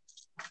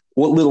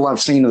 what little I've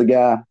seen of the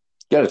guy,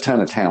 got a ton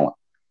of talent.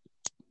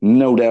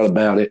 No doubt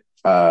about it.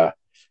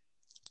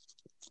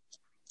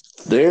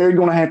 They're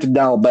going to have to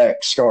dial back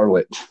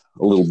Scarlett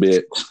a little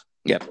bit.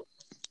 Yep.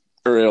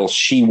 Or else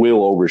she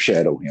will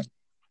overshadow him.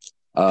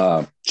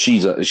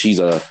 She's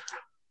a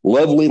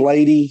lovely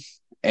lady,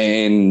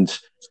 and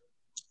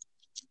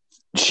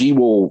she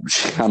will.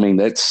 I mean,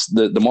 that's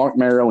the Mark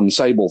Marrow and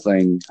Sable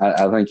thing.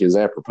 I think is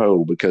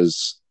apropos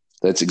because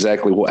that's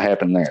exactly what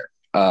happened there.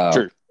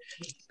 True.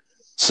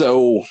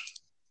 So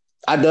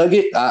I dug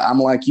it. I'm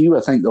like you.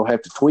 I think they'll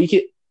have to tweak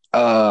it.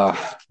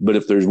 But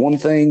if there's one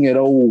thing that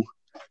old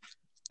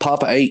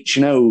Papa H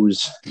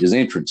knows is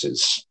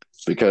entrances,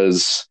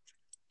 because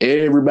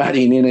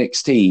everybody in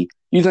NXT,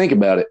 you think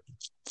about it,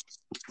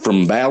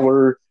 from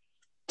Balor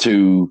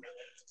to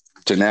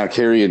now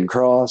Karrion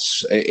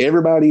Kross,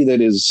 everybody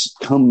that has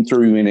come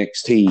through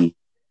NXT,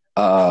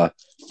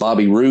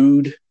 Bobby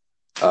Roode,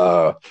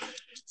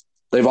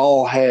 they've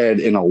all had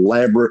an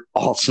elaborate,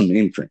 awesome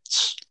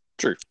entrance.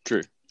 True.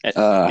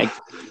 Hey,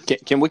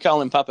 can we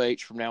call him Papa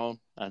H from now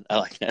on? I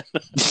like that.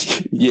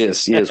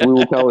 Yes, we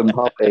will call him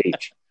Papa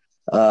H.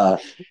 uh,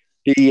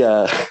 he,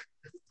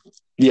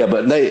 yeah,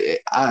 but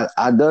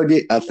I dug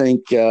it. I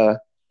think,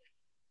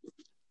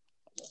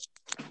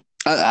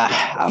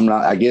 I'm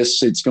not. I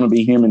guess it's going to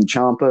be him and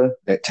Champa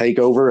at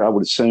Takeover. I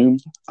would assume.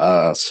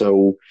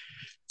 So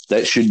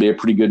that should be a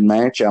pretty good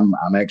match. I'm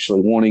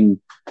actually wanting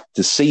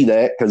to see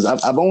that because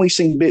I've only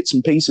seen bits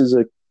and pieces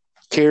of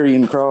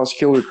Karrion Kross,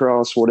 Killer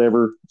Kross,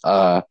 whatever.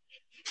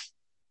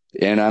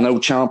 And I know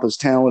Ciampa's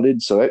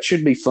talented, so that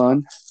should be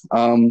fun.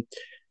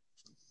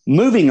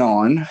 Moving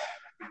on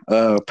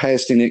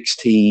past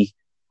NXT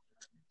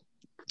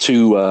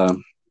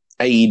to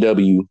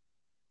AEW.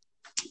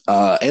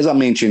 As I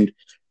mentioned,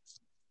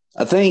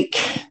 I think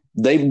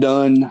they've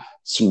done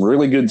some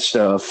really good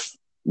stuff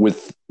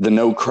with the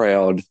no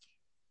crowd.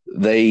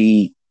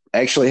 They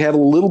actually have a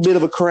little bit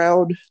of a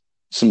crowd,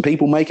 some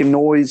people making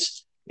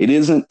noise. It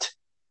isn't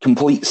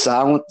complete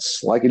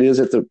silence like it is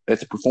at the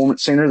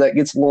performance center. That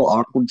gets a little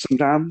awkward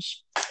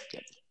sometimes.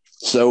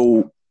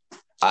 So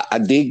I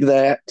dig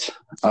that.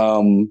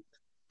 So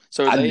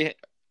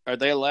are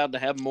they allowed to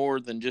have more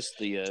than just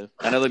the?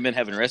 I know they've been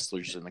having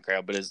wrestlers in the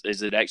crowd, but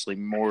is it actually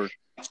more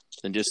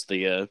than just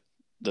the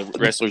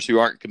wrestlers who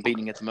aren't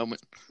competing at the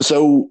moment?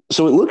 So it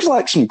looks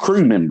like some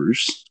crew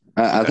members.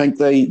 Okay. I think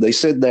they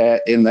said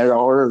that, and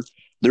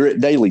they're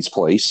at Daly's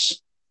place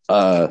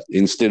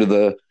instead of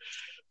the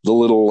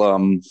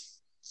little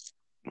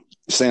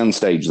sound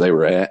stage they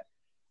were at,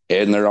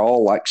 and they're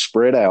all like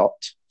spread out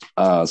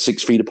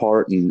 6 feet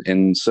apart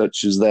and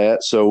such as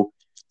that. So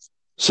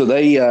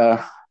they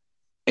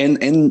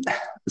and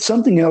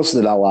something else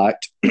that I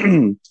liked,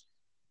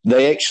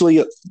 they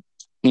actually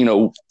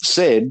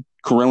said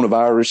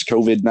coronavirus,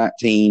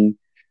 COVID-19.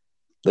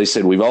 They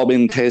said we've all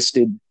been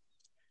tested.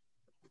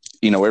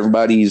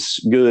 Everybody's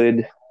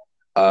good.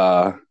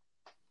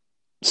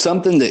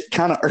 Something that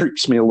kind of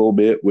irks me a little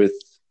bit with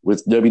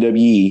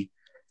WWE,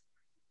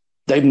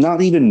 they've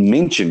not even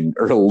mentioned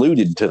or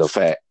alluded to the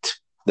fact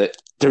that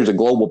there's a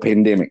global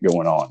pandemic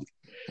going on.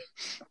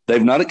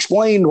 They've not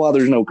explained why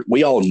there's no.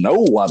 We all know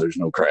why there's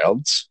no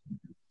crowds.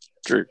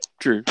 True.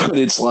 But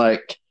it's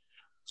like,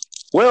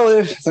 well,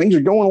 if things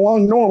are going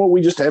along normal,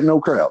 we just have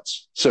no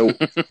crowds. So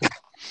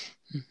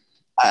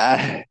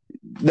that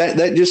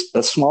just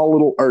a small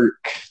little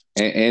irk.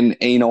 And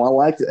I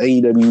like that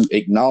AEW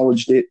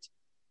acknowledged it.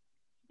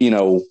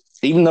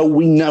 Even though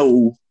we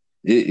know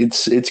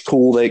it's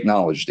cool they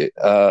acknowledged it.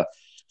 I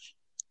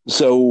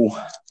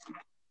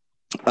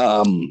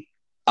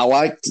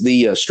liked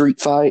the street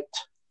fight,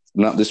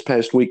 not this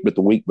past week, but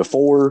the week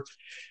before.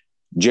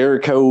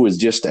 Jericho is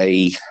just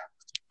a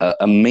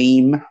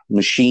meme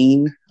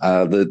machine.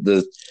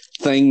 The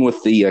thing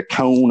with the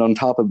cone on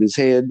top of his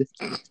head.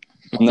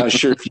 I'm not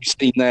sure if you've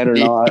seen that or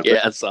not.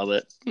 Yeah, I saw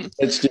that.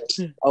 It's just,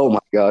 oh my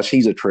gosh,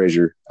 he's a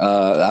treasure.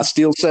 I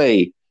still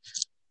say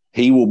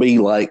he will be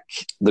like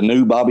the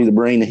new Bobby the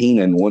Brain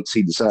Heenan once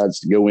he decides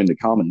to go into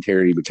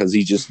commentary because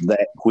he's just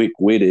that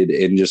quick-witted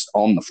and just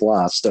on the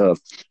fly stuff.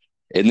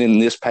 And then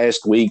this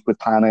past week with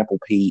Pineapple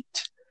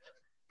Pete,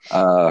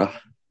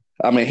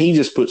 he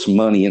just put some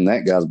money in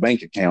that guy's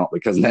bank account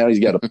because now he's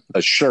got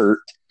a shirt,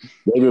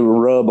 gave him a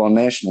rub on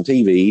national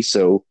TV.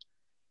 So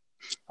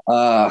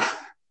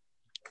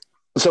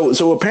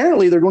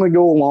apparently they're going to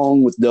go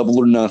along with Double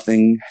or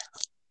Nothing.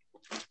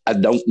 I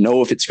don't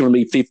know if it's going to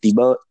be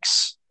 $50.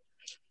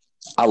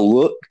 I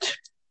looked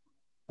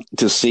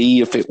to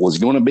see if it was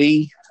going to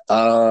be,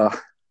 and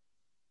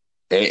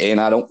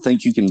I don't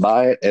think you can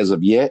buy it as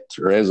of yet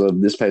or as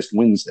of this past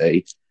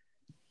Wednesday.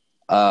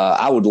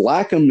 I would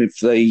like them if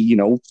they,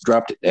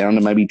 dropped it down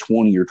to maybe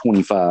 20 or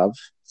 25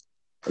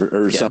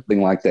 or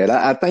something like that.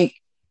 I think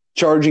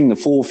charging the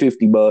full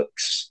 $50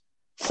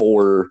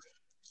 for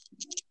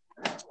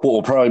what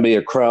will probably be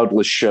a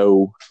crowdless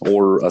show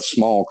or a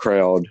small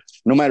crowd,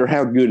 no matter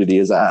how good it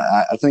is,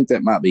 I think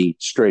that might be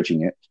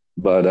stretching it.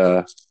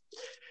 But,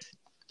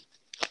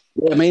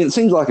 it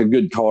seems like a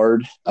good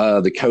card.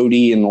 The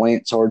Cody and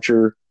Lance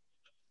Archer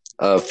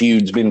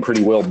feud's been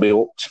pretty well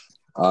built.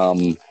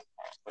 Kind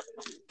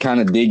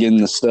of digging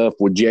the stuff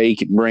with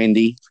Jake and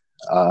Brandy.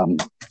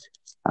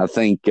 I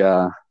think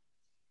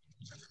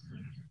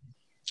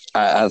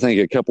I think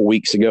a couple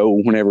weeks ago,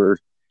 whenever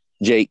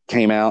Jake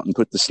came out and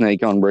put the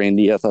snake on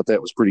Brandy, I thought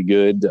that was pretty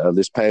good.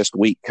 This past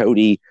week,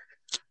 Cody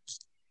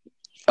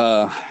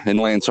and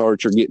Lance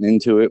Archer getting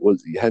into it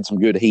had some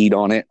good heat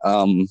on it.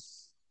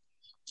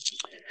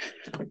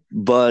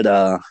 But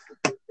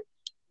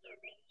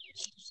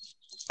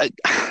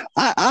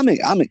I'm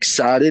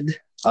excited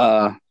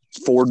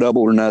for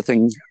Double or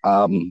Nothing.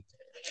 I'm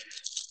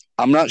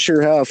not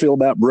sure how I feel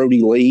about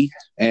Brody Lee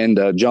and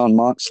John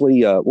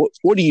Moxley.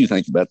 What do you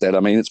think about that?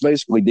 It's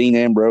basically Dean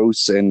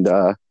Ambrose and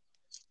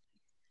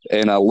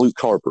Luke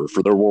Harper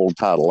for their world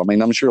title.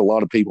 I'm sure a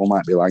lot of people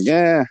might be like,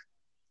 yeah.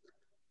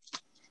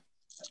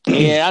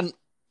 Yeah,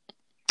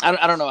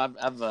 I don't know. I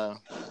don't know.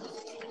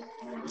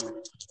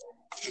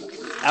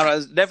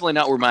 It's definitely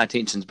not where my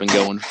attention's been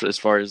going as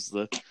far as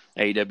the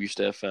AEW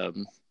stuff. I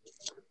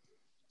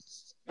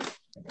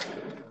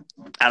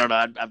don't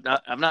know.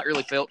 I've not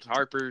really felt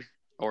Harper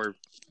or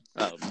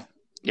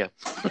Yeah,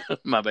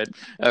 my bad.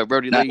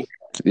 Brody Lee.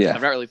 Yeah,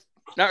 I've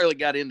not really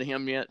got into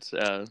him yet.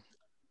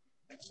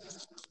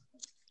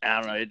 I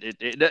don't know.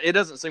 It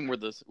doesn't seem where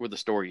the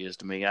story is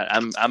to me.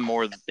 I'm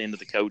more into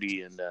the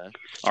Cody and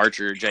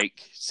Archer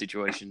Jake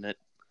situation. That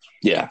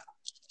yeah,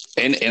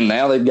 and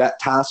now they've got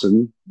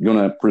Tyson going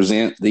to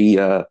present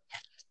the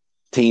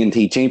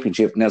TNT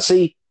Championship. Now,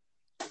 see,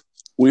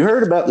 we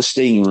heard about the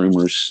Sting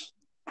rumors.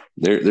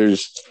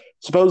 There's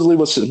supposedly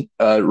was some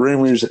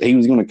rumors that he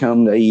was going to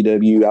come to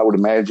AEW. I would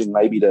imagine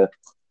maybe to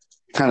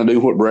kind of do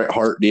what Bret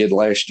Hart did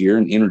last year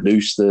and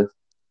introduce the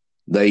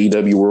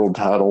AEW World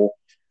Title.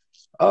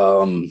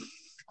 And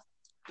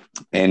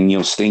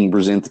Sting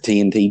present the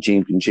TNT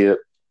Championship.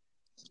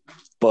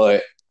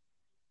 But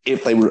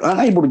if they were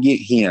unable to get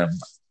him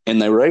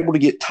and they were able to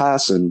get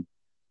Tyson,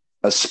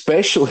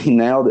 especially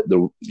now that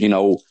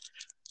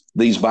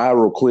these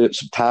viral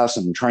clips of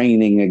Tyson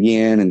training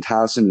again and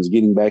Tyson is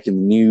getting back in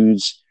the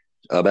news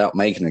about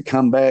making a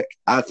comeback,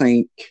 I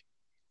think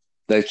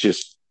that's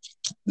just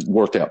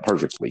worked out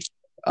perfectly.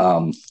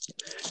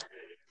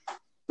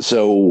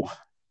 So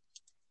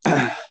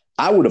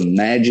I would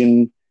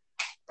imagine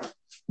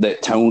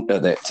that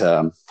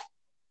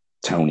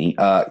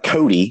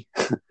Cody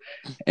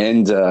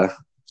and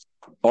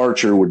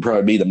Archer would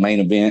probably be the main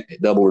event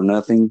at Double or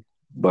Nothing.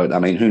 But I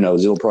mean, who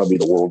knows? It'll probably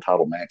be the world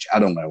title match. I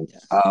don't know.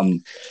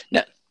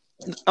 Now,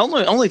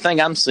 only thing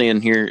I'm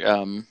seeing here,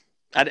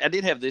 I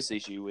did have this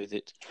issue with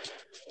it,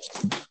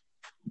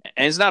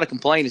 and it's not a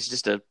complaint. It's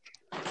just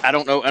I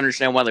don't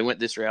understand why they went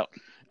this route.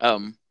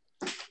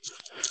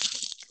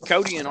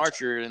 Cody and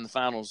Archer in the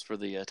finals for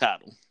the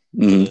title,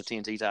 the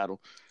TNT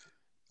title,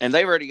 and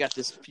they've already got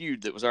this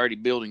feud that was already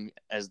building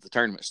as the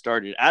tournament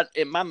started.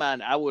 In my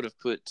mind, I would have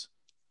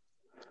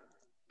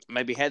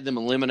maybe had them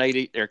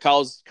eliminated or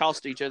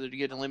cost each other to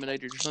get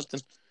eliminated or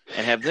something,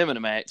 and have them in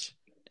a match,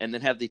 and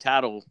then have the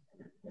title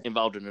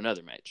involved in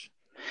another match.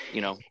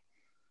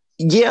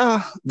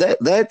 Yeah,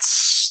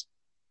 that's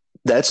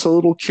a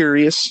little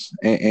curious,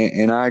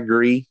 and I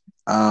agree.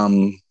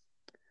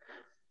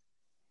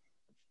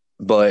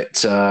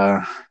 But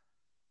like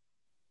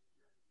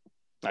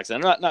I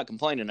said, I'm not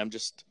complaining. I'm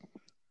just,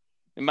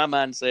 in my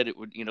mind, said it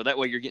would. That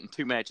way you're getting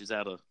two matches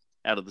out of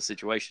the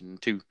situation,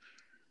 two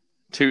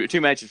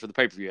matches for the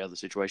pay-per-view out of the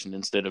situation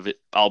instead of it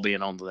all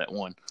being on to that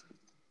one.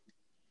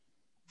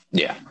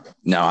 Yeah,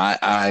 no,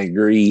 I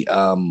agree.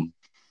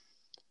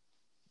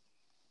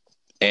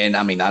 And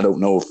I mean, I don't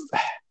know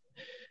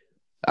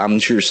I'm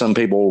sure some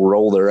people will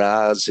roll their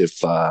eyes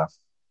if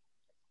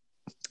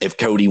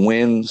Cody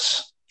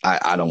wins.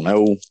 I don't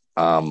know.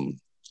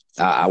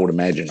 I would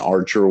imagine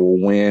Archer will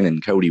win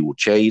and Cody will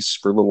chase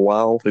for a little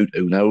while. Who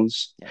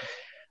knows?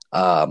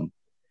 Yeah.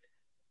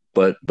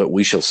 But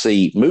we shall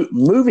see.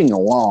 Moving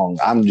along,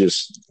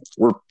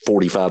 we're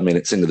 45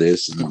 minutes into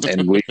this,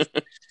 and we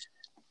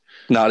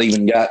not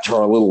even got to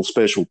our little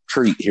special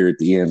treat here at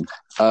the end.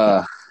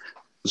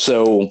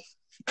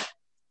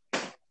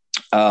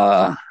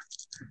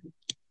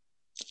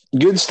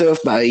 Good stuff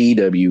by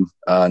AEW,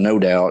 no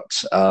doubt.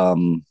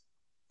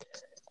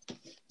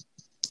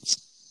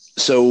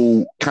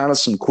 So kind of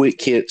some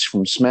quick hits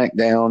from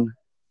SmackDown.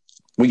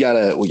 We got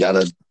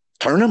a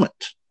tournament.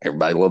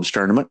 Everybody loves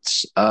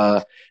tournaments.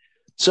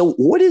 So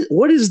what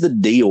is the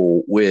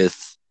deal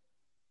with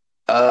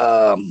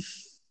Sami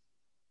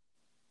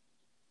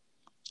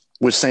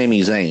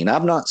Zayn?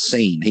 I've not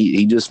seen.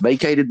 He just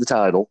vacated the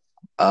title.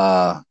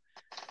 I'm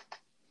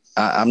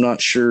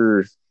not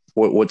sure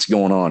what's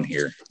going on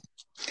here.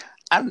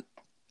 I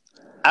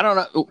don't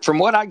know. From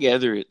what I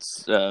gather,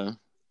 it's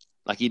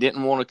like he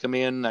didn't want to come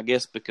in, I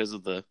guess, because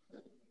of the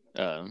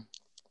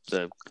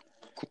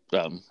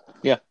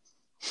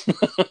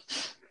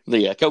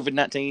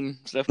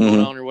COVID-19 stuff going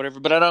on or whatever.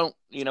 But I don't,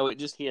 it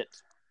just hit.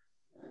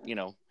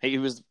 He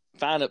was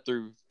fine up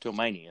through till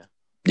Mania.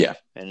 Yeah,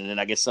 and then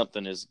I guess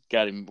something has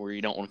got him where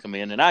you don't want to come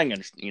in. And I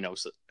understand,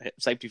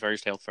 safety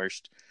first, health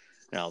first,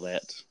 and all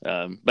that.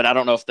 But I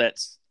don't know if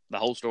that's the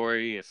whole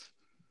story. If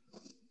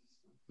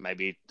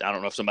maybe, I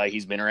don't know if somebody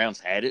he's been around's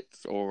had it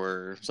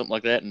or something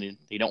like that, and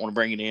he don't want to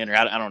bring it in, or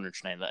I don't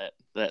understand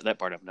that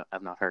part.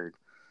 I've not heard.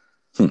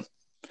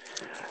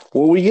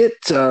 Well, we get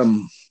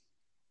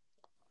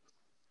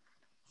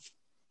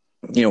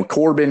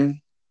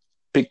Corbin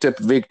picked up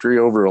a victory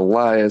over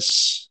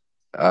Elias,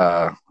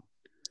 I'm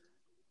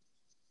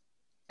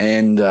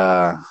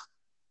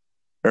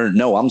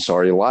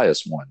sorry,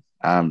 Elias won.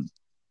 I'm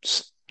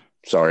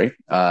sorry,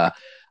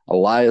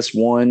 Elias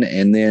won,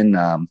 and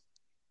then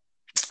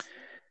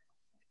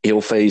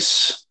he'll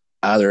face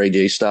either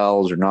AJ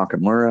Styles or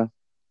Nakamura.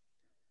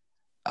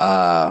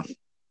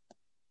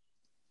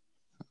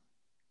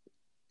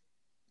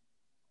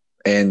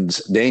 And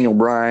Daniel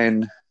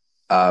Bryan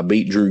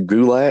beat Drew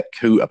Gulak,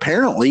 who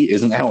apparently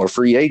is now a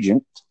free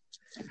agent.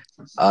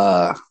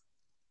 I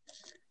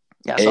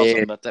saw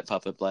something about that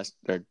pop up last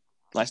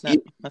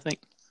night, I think.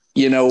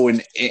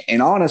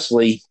 And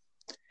honestly,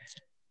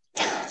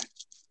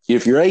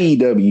 if you're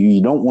AEW,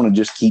 you don't want to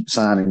just keep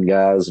signing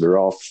guys that are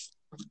off,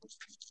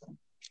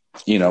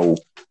 the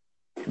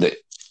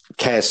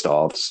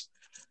cast-offs.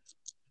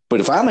 But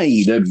if I'm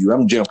AEW,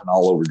 I'm jumping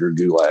all over Drew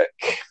Gulak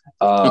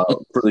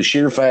for the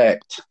sheer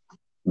fact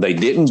they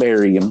didn't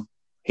bury him.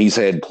 He's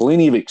had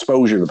plenty of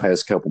exposure the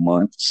past couple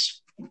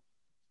months,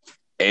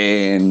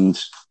 and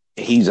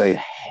he's a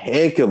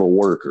heck of a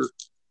worker.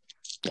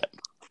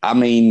 I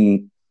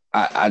mean,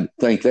 I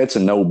think that's a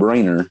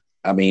no-brainer.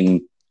 I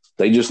mean,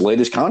 they just let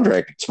his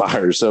contract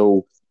expire,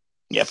 so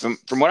yeah. From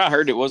what I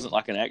heard, it wasn't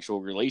like an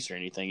actual release or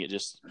anything. It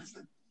just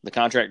the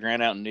contract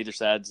ran out, and neither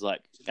side's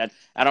like.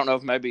 I don't know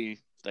if maybe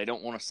they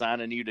don't want to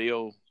sign a new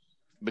deal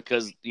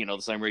because the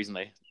same reason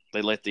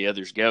they let the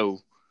others go.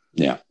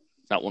 Yeah.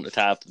 Not wanting to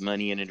tie up the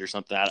money in it or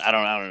something. I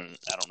don't know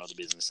the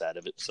business side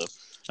of it, so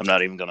I'm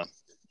not even gonna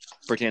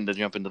pretend to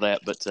jump into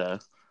that. But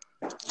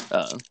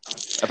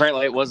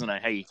apparently, it wasn't a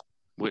hey,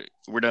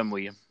 we're done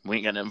with you. We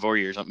ain't got nothing for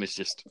you or something. It's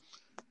just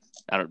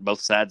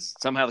both sides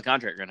somehow the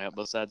contract ran out.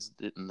 Both sides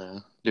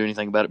didn't do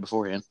anything about it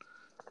beforehand.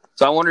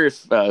 So I wonder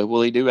if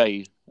will he do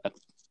a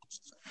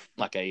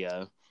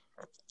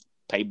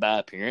paid by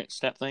appearance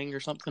type thing or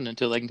something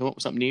until they can come up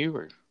with something new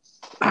or.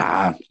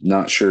 I'm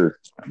not sure,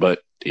 but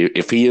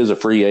if he is a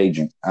free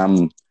agent,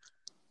 if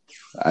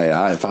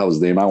I was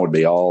them, I would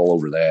be all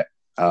over that.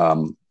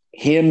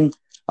 Him,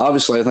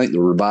 obviously, I think the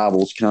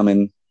revival's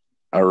coming,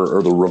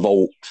 or the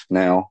revolt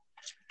now.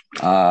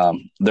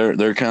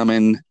 They're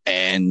coming,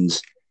 and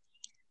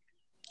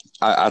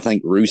I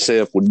think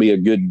Rusev would be a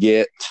good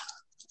get,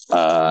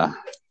 and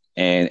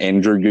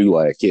Drew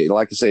Gulak.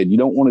 Like I said, you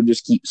don't want to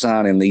just keep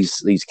signing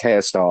these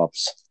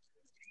cast-offs,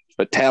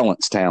 but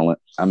talent's talent.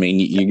 I mean,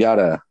 you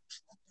gotta.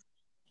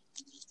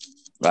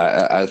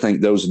 I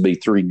think those would be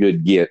three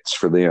good gets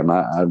for them.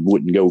 I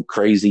wouldn't go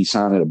crazy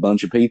signing a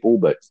bunch of people,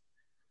 but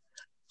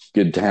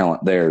good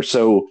talent there.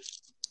 So,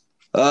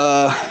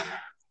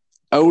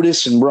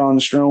 Otis and Braun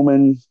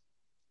Strowman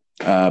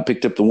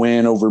picked up the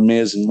win over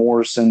Miz and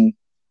Morrison.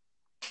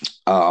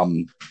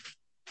 So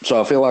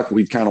I feel like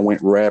we kind of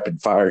went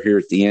rapid fire here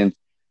at the end.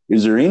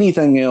 Is there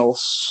anything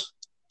else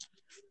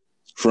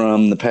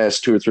from the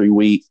past 2 or 3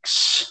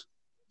 weeks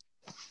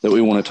that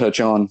we want to touch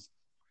on?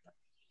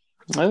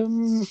 I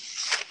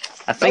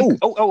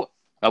think. Go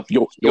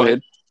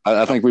ahead.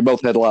 I think we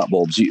both had light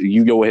bulbs.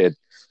 You go ahead.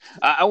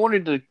 I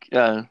wanted to.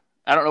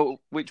 I don't know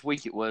which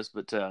week it was,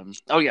 but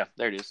yeah,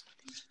 there it is.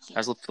 I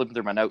was flipping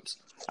through my notes.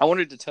 I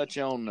wanted to touch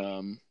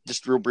on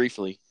just real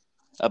briefly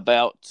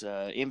about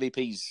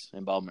MVP's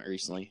involvement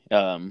recently.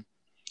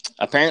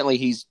 Apparently,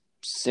 he's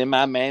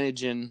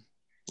semi-managing.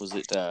 Was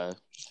it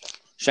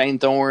Shane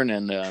Thorne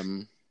and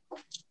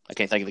I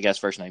can't think of the guy's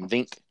first name.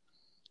 Vink.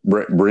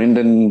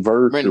 Brendan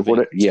Vert or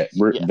whatever. Yeah,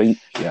 Vink.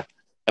 Yeah.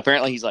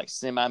 Apparently, he's like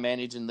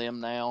semi-managing them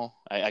now.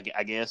 I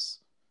guess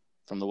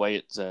from the way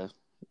it's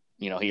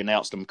he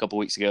announced them a couple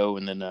weeks ago,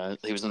 and then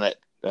he was in that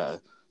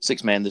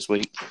 6-man this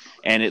week,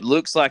 and it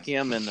looks like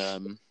him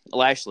and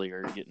Lashley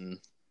are getting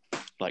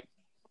like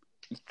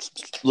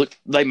look.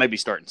 They may be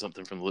starting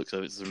something from the looks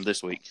of it from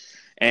this week,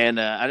 and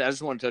I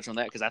just want to touch on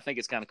that because I think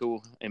it's kind of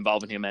cool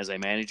involving him as a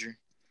manager.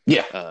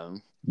 Yeah,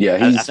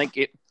 I think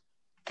it.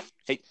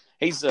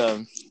 He's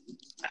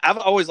I've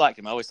always liked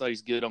him. I always thought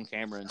he's good on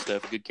camera and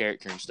stuff, good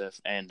character and stuff.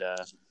 And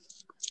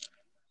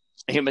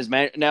him as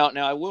man. Now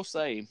I will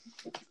say,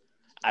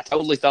 I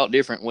totally thought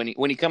different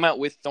when he come out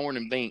with Thorne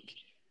and Vink.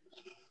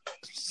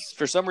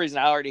 For some reason,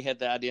 I already had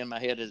the idea in my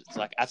head. It's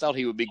like I thought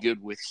he would be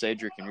good with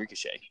Cedric and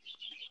Ricochet.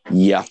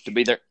 Yeah,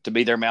 to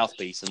be their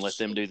mouthpiece and let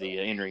them do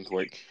the in-ring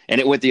work.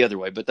 And it went the other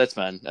way, but that's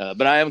fine.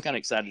 But I am kind of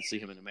excited to see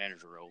him in the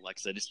manager role. Like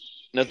I said, it's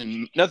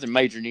nothing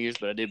major news,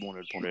 but I did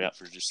want to point it out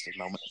for just a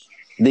moment.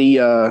 The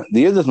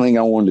other thing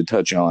I wanted to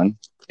touch on,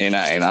 and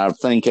I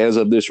think as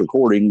of this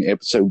recording,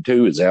 episode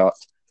 2 is out.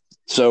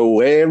 So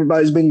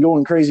everybody's been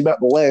going crazy about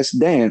The Last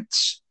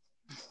Dance,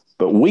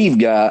 but we've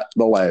got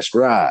The Last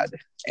Ride.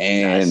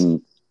 And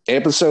nice.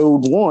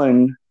 Episode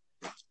 1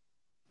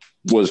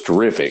 was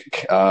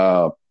terrific.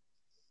 What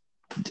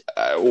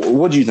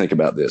do you think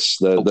about this?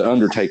 The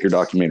Undertaker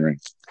documentary?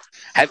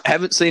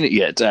 Haven't seen it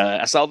yet.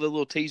 I saw the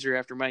little teaser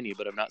after Mania,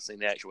 but I've not seen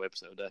the actual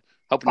episode.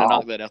 Hoping to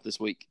knock that out this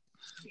week.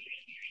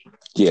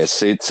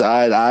 Yes, it's.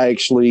 I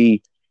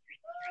actually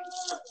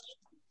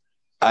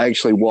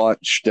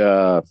watched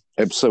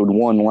episode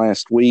 1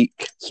 last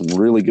week. Some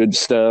really good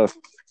stuff.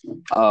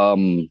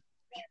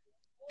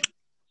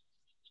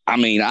 I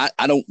mean,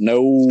 I don't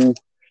know.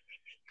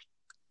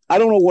 I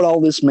don't know what all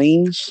this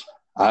means.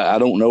 I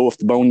don't know if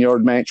the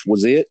Boneyard match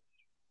was it.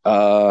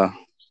 I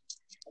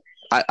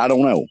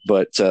don't know,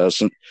 but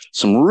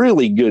some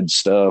really good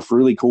stuff,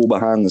 really cool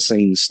behind the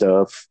scenes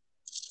stuff.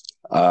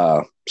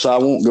 So I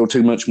won't go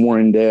too much more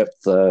in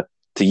depth. To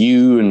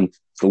you and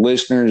the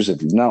listeners,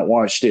 if you've not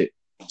watched it,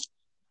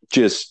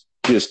 just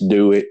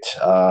do it.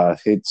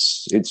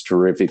 It's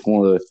terrific.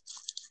 One of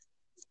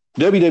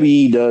the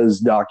WWE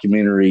does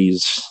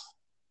documentaries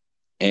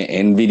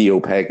and video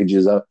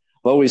packages. I've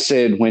always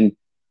said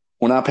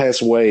when I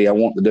pass away, I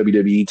want the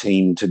WWE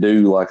team to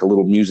do like a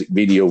little music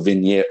video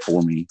vignette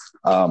for me,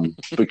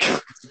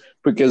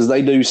 because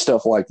they do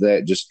stuff like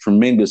that just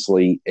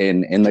tremendously,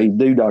 and they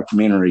do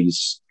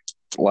documentaries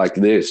like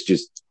this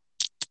just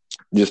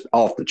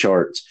off the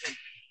charts.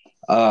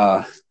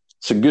 So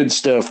good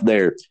stuff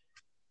there.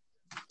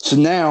 So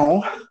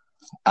now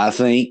I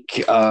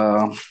think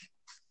let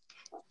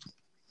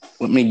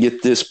me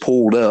get this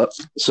pulled up.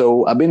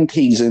 So I've been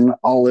teasing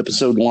all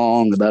episode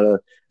long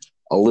about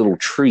a little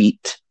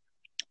treat.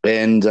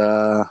 And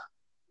so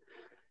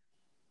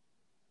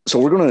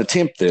we're going to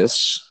attempt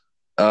this.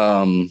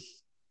 The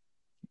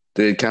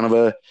kind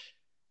of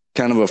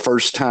a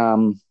first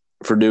time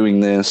for doing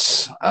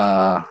this.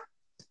 We're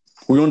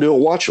going to do a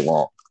watch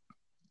along.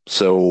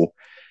 So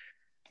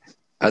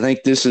I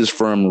think this is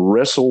from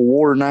Wrestle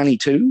War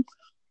 92.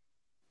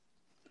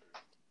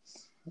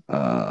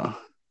 Let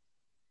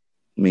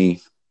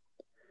me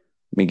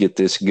get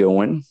this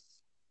going.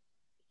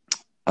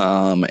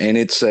 And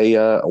it's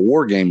a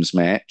War Games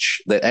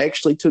match that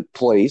actually took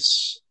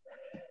place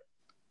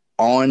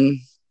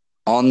on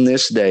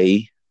this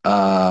day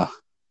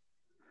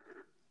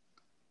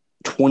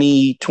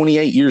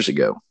 28 years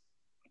ago.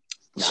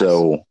 Nice.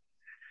 So,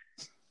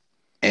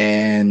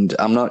 and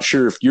I'm not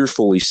sure if you're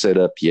fully set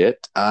up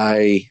yet.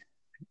 I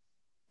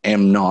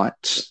am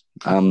not.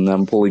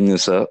 I'm pulling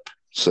this up.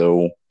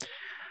 So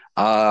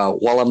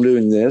while I'm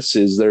doing this,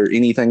 is there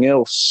anything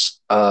else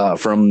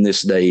from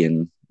this day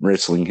in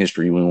wrestling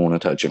history we want to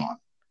touch on?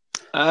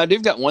 I do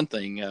got one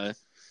thing.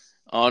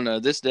 On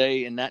this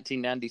day in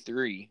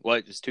 1993, well,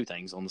 it's two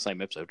things on the same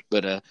episode,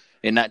 but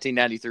in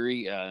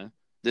 1993,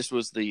 this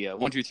was the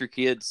 1-2-3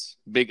 Kids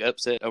big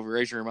upset over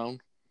Razor Ramon.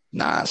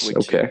 Nice.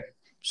 Okay.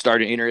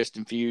 Started an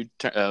interesting feud.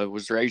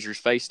 Was Razor's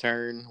face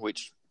turn,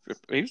 which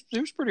he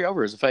was pretty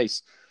over as a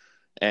face,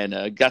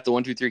 and got the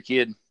 1-2-3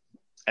 Kid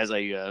as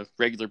a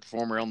regular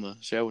performer on the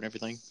show and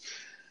everything.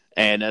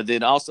 And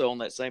then also on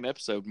that same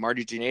episode,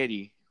 Marty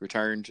Jannetty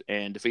returned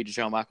and defeated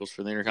Shawn Michaels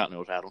for the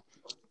Intercontinental title.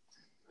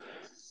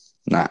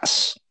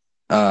 Nice.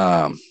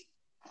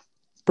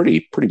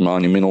 Pretty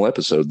monumental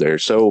episode there.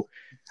 So,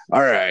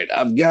 all right,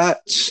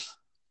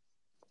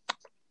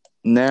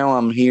 now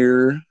I'm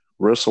here,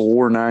 Wrestle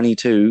War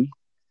 92.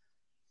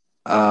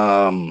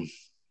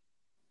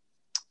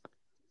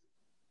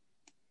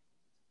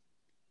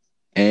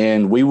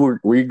 And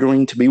we're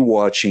going to be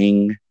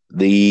watching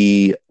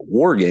the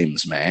War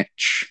Games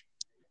match,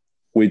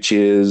 which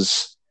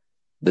is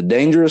the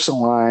Dangerous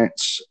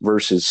Alliance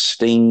versus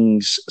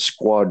Sting's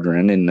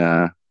Squadron,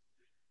 and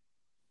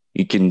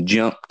you can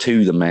jump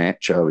to the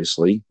match.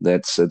 Obviously,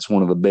 that's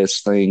one of the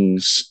best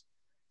things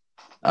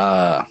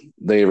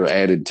they ever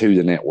added to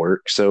the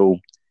network. So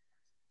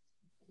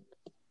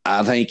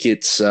I think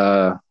it's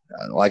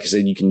like I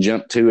said, you can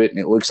jump to it, and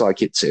it looks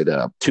like it's at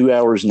 2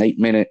 hours and 8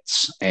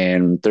 minutes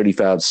and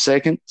 35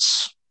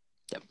 seconds.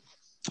 Yep.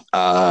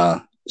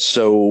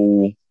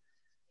 So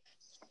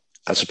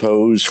I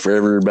suppose for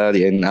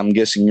everybody, and I'm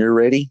guessing you're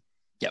ready.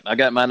 Yep, I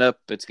got mine up.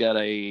 It's got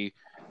a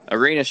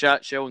arena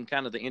shot showing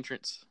kind of the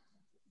entrance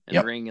and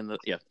the ring and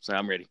so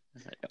I'm ready.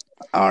 Yep.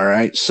 All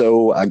right,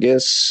 so I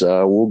guess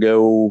we'll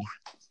go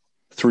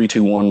 3,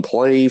 2, 1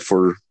 play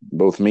for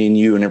both me and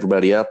you and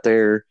everybody out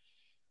there.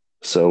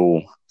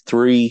 So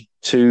 3,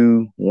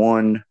 2,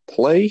 1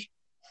 play.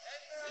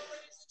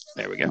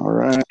 There we go. All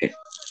right,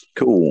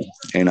 cool.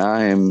 And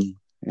I am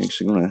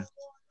actually going to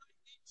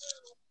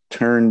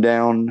turn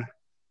down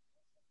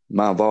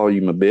my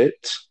volume a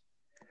bit.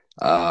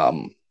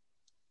 Not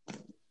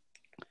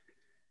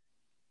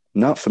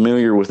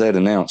familiar with that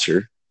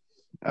announcer.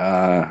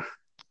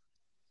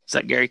 Is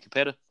that Gary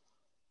Capetta?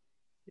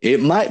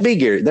 It might be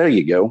Gary. There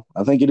you go.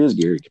 I think it is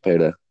Gary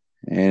Capetta.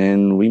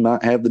 And we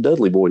might have the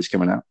Dudley Boys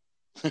coming out.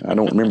 I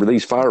don't remember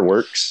these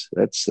fireworks.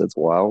 That's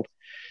wild.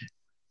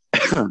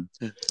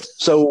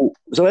 So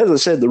as I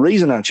said, the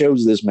reason I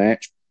chose this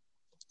match,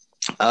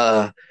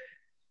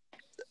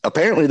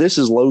 apparently this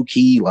is low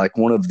key like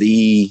one of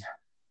the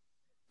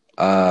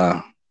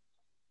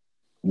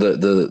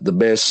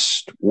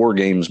best War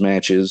Games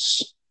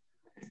matches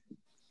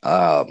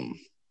that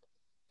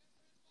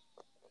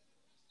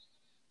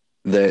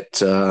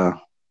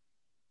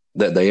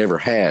they ever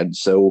had.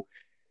 So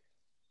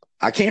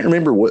I can't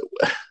remember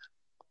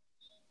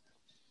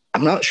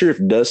I'm not sure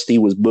if Dusty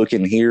was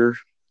booking here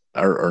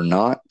or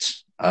not.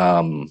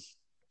 I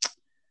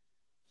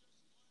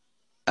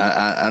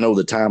know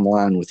the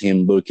timeline with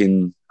him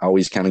booking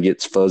always kind of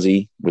gets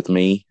fuzzy with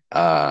me.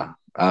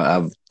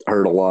 I've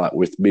heard a lot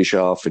with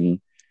Bischoff and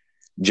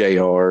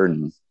JR,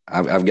 and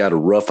I've got a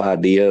rough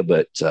idea,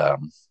 but I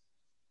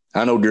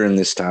know during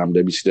this time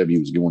WCW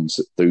was going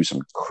through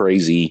some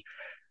crazy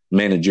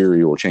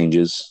managerial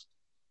changes.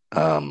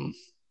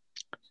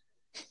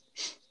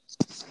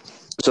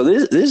 So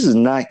this is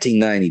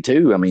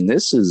 1992. I mean,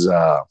 this is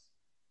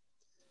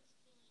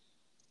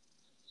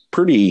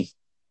pretty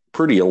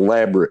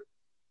elaborate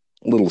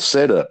little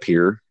setup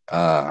here.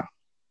 Some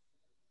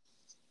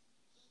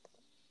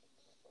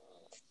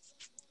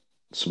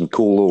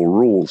cool little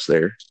rules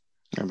there.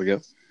 There we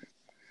go.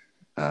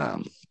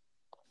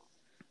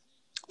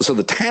 So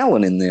the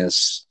talent in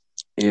this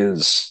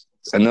is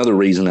another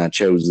reason I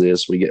chose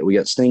this. We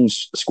got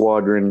Sting's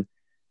Squadron,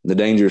 the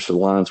Dangerous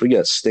Alliance. We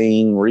got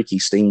Sting, Ricky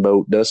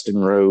Steamboat, Dustin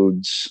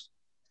Rhodes,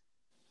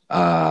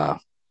 and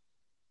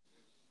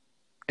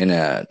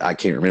and I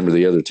can't remember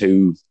the other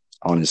two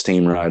on his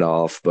team right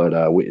off. But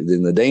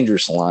in the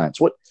Dangerous Alliance,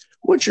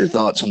 what's your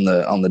thoughts on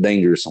the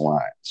Dangerous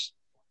Alliance?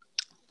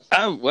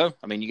 Oh well,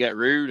 I mean, you got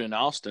Rude and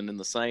Austin in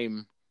the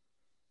same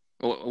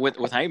with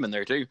Heyman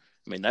there too.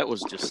 I mean, that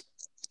was just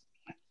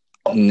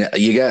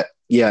You got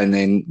and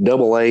then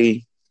Double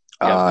A,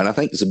 and I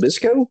think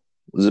Zbyszko.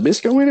 Was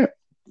Zbyszko in it?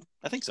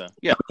 I think so.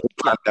 Yeah, we'll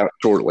find out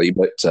shortly.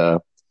 But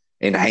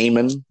and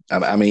Heyman,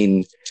 I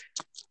mean,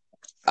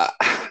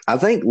 I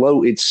think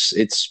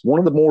it's one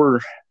of the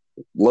more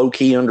low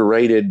key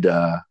underrated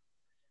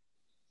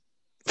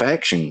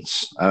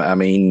factions. I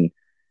mean,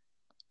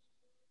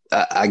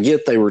 I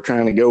get they were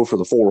trying to go for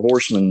the Four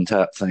Horsemen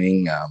type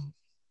thing.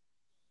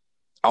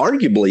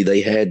 Arguably,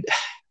 they had.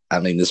 I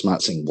mean, this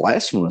might seem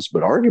blasphemous,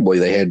 but arguably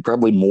they had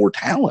probably more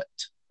talent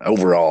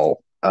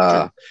overall.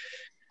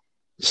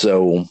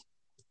 So,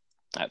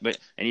 and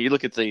you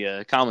look at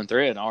the common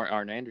thread,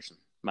 Arn Anderson,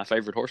 my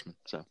favorite horseman.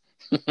 So,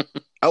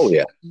 oh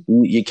yeah,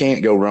 you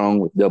can't go wrong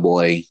with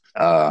Double A.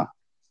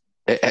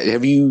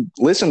 Have you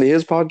listened to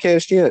his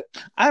podcast yet?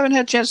 I haven't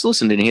had a chance to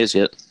listen to his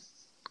yet.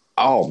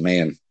 Oh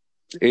man,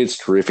 it's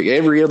terrific.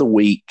 Every other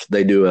week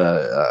they do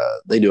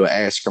a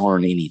Ask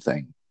Arn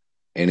Anything,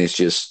 and it's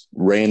just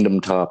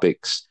random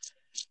topics.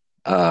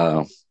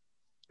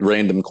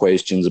 Random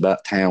questions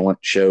about talent,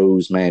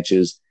 shows,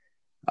 matches.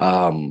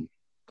 Double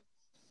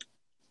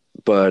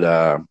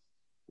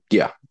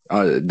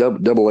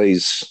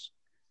A's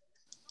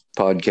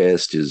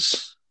podcast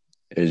is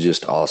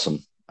just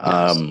awesome.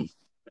 Nice.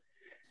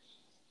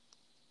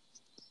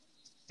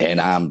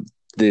 And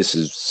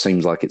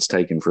seems like it's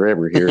taking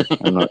forever here.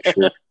 I'm not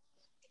sure.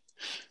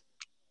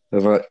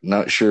 I'm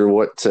not sure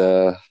what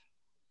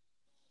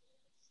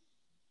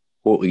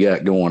we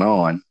got going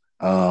on.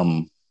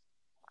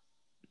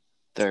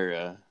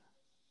 They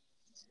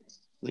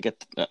got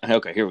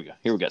okay. Here we go.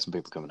 Here we got some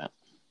people coming out.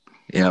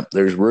 Yep,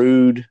 there's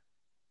Rude.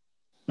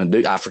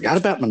 I forgot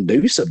about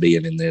Medusa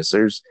being in this.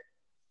 There's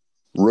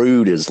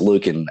Rude is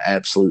looking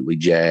absolutely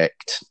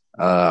jacked.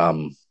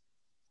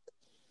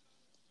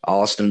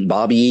 Austin,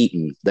 Bobby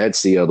Eaton,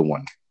 that's the other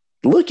one.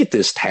 Look at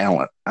this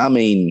talent. I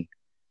mean,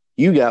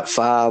 you got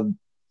five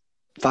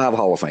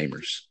Hall of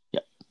Famers.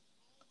 Yep.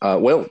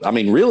 Well, I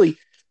mean, really,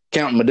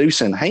 counting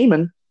Medusa and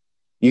Heyman,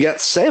 you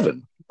got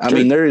 7. I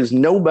mean, there is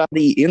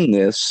nobody in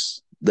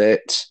this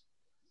that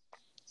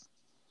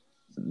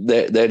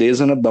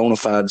isn't a bona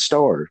fide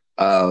star.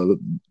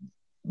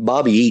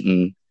 Bobby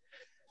Eaton,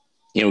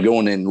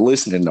 going and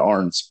listening to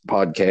Arn's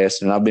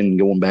podcast, and I've been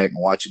going back and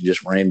watching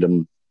just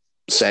random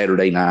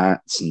Saturday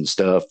nights and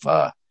stuff,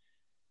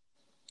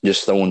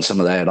 just throwing some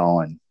of that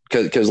on.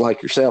 Because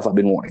like yourself, I've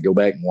been wanting to go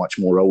back and watch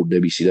more old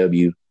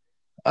WCW.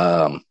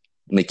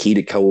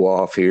 Nikita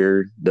Koloff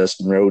here,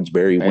 Dustin Rhodes,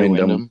 Barry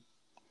Windham.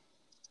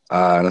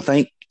 And I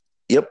think,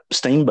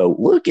 Steamboat.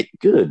 Look at,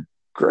 good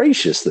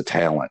gracious, the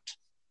talent.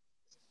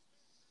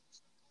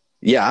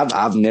 Yeah,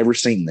 I've never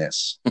seen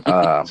this.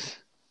 I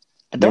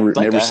don't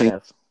think I seen.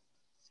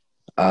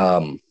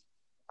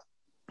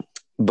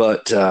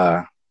 But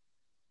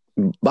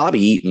Bobby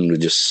Eaton was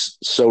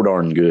just so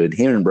darn good.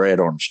 Him and Brad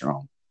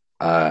Armstrong.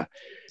 Now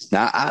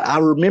I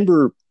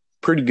remember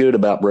pretty good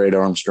about Brad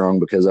Armstrong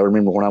because I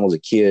remember when I was a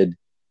kid.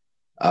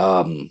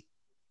 What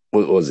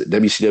was it?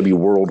 WCW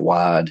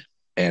Worldwide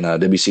and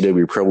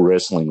WCW Pro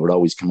Wrestling would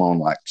always come on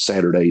like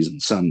Saturdays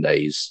and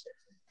Sundays.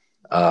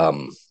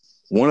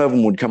 One of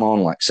them would come on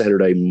like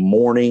Saturday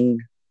morning,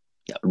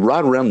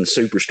 right around the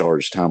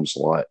Superstars time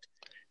slot.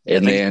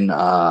 And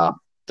I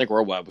think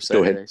Worldwide was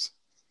Saturdays.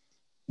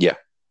 Yeah.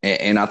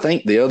 And I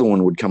think the other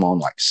one would come on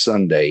like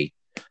Sunday.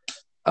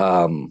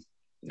 And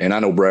I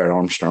know Brad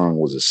Armstrong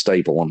was a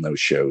staple on those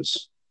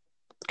shows.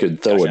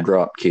 Could throw a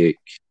drop kick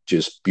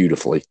just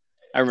beautifully.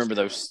 I remember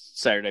those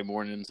Saturday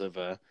mornings of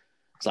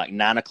it's like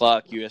 9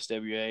 o'clock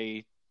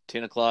USWA,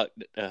 10 o'clock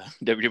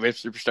WWF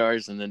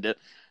Superstars, and then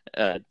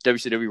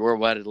WCW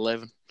Worldwide at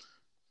 11.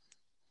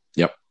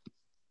 Yep.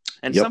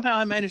 And somehow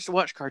I managed to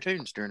watch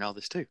cartoons during all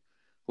this too.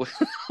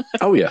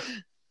 Oh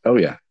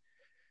yeah.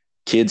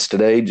 Kids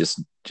today just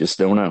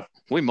don't know.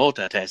 We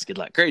multitasked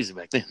like crazy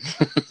back then.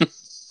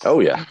 Oh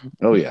yeah.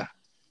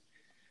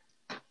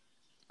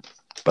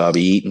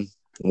 Bobby Eaton,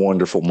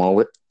 wonderful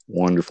mullet.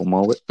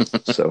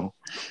 So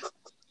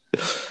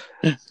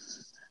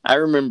I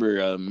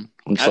remember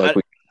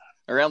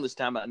around this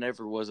time I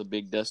never was a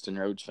big Dustin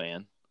Rhodes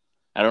fan.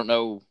 I don't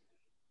know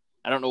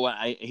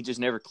why he just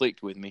never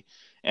clicked with me.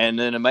 And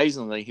then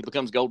amazingly he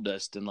becomes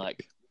Goldust, and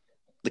like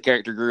the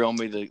character grew on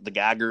me, the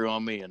guy grew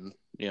on me, and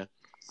yeah.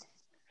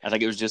 I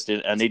think it was just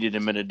I needed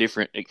him in a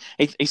different.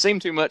 He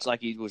seemed too much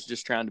like he was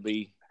just trying to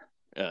be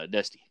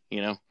Dusty,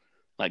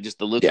 like just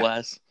the look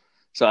wise.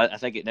 So I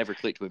think it never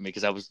clicked with me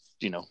because I was,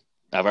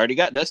 I've already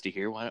got Dusty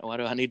here. Why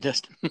do I need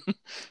Dustin?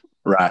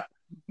 Right.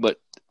 But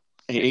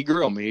he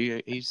grew on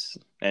me.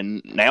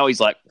 And now he's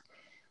like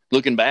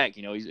looking back,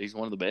 he's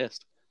one of the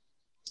best.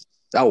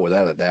 Oh,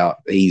 without a doubt,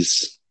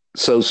 he's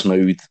so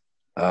smooth.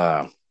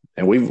 And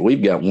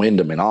we've got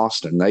Wyndham and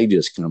Austin. They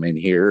just come in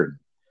here.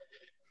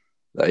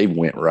 They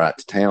went right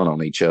to town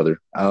on each other.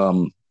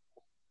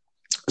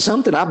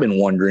 something I've been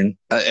wondering,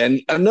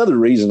 and another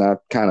reason I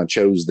kind of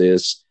chose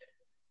this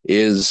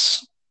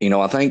is,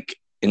 I think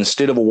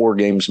instead of a War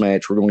Games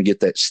match, we're going to get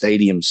that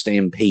Stadium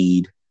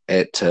Stampede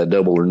at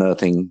Double or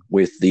Nothing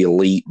with the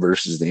Elite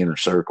versus the Inner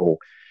Circle.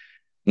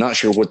 Not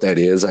sure what that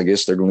is. I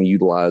guess they're going to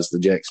utilize the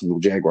Jacksonville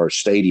Jaguars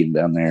Stadium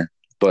down there,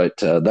 but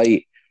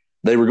they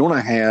were going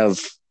to have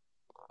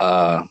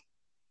a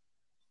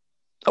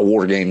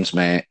War Games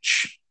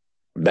match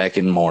back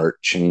in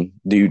March, and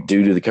due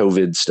to the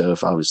COVID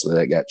stuff, obviously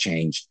that got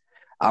changed.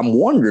 I'm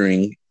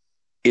wondering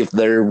if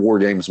their War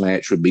Games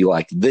match would be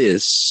like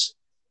this,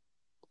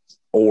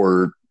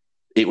 or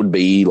it would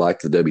be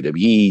like the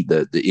WWE,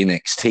 the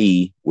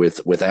NXT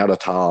without a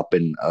top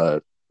and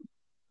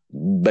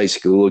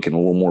basically looking a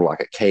little more like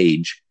a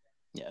cage.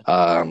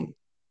 Yeah.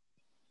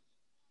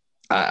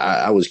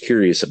 I was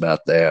curious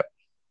about that.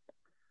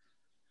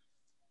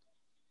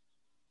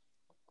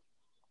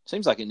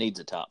 Seems like it needs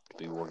a top to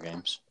be War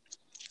Games.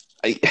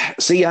 I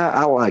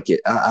like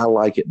it. I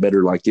like it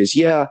better like this.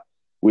 Yeah,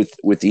 with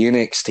the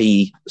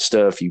NXT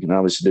stuff, you can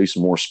obviously do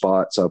some more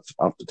spots off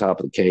the top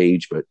of the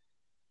cage, but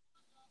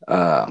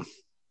I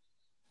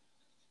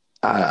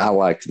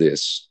like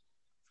this.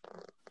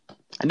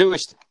 I do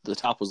wish the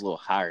top was a little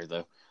higher,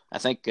 though. I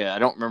think I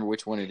don't remember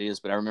which one it is,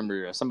 but I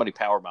remember somebody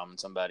powerbombing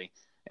somebody,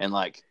 and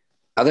like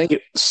I think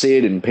it's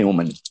Sid and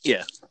Pillman.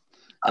 Yeah,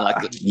 and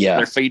like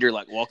their feet are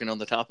like walking on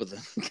the top of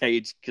the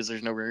cage because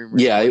there's no room.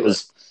 Yeah, it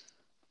was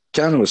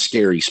kind of a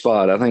scary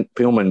spot. I think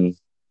Pillman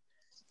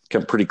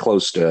got pretty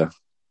close to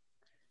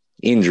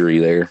injury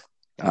there.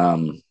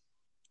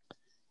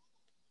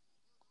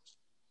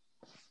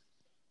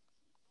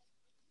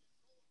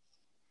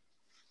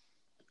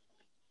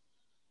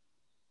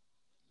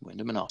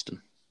 Wyndham and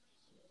Austin.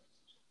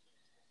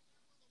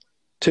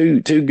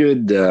 Two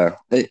good.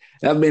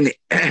 I've been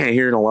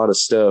hearing a lot of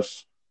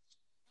stuff.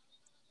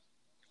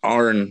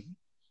 Aaron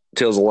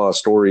tells a lot of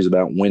stories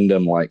about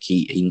Wyndham. Like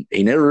he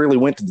never really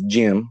went to the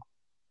gym.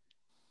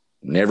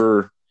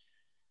 Never,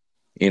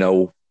 he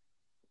would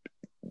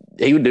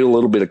do a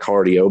little bit of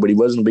cardio, but he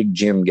wasn't a big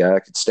gym guy.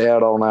 Could stay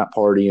out all night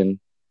partying,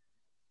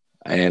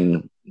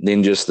 and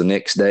then just the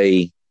next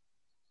day,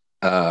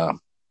 go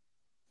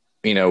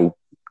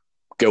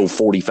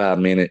 45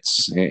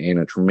 minutes in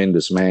a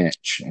tremendous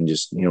match and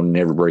just,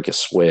 never break a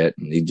sweat.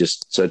 And he's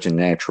just such a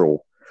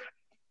natural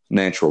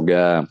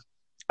guy.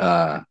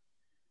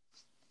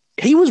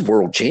 He was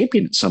world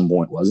champion at some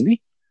point, wasn't he?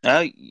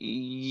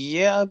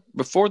 Yeah.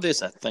 Before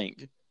this, I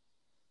think.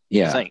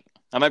 Yeah.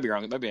 I might be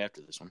wrong. It might be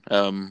after this one.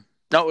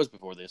 No, it was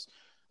before this.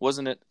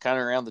 Wasn't it kind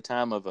of around the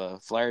time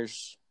of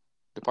Flair's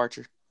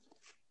departure?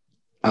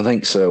 I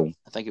think so.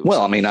 I think it was.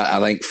 Well, I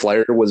think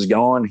Flair was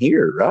gone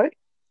here, right?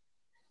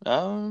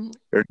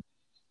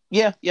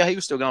 Yeah, he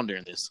was still gone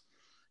during this.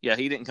 Yeah,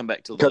 he didn't come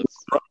back till the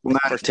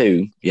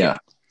 92. Yeah.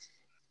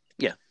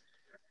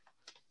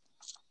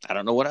 I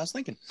don't know what I was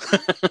thinking. I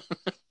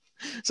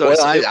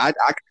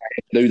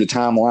do the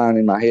timeline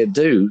in my head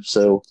too.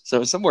 So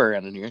somewhere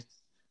around in here.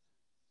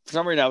 For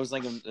some reason, I was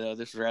thinking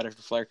this was right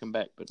after Flair come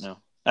back, but no.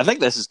 I think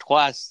this is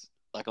twice,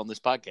 like on this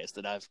podcast,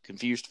 that I've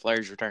confused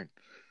Flair's return.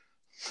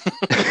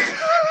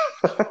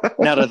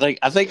 Now that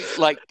I think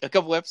like a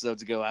couple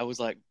episodes ago, I was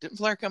like, didn't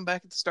Flair come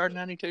back at the start of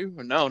 92?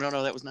 Or no,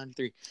 that was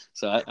 93.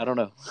 So I don't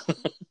know.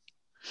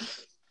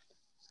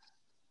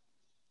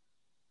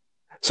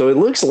 So it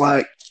looks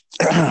like,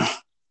 kind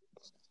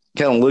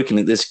of looking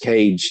at this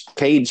cage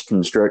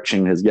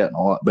construction has gotten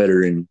a lot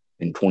better in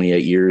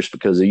 28 years,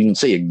 because you can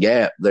see a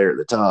gap there at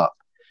the top.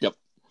 Yep.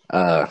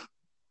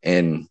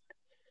 And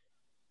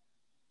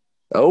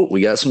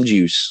we got some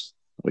juice.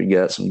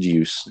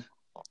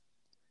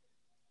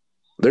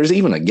 There's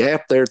even a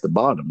gap there at the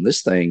bottom.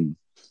 This thing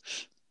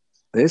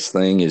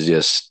is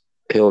just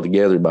held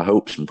together by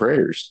hopes and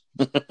prayers.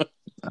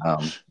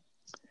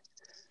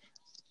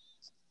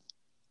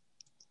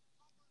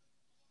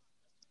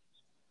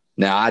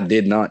 Now, I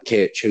did not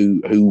catch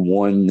who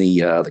won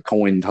the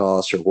coin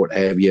toss or what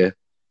have you.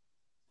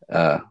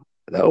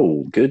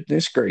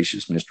 Goodness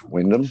gracious, Mr.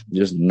 Wyndham,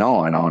 just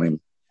gnawing on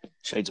him.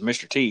 Shades of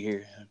Mr. T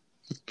here.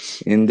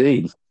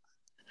 Indeed.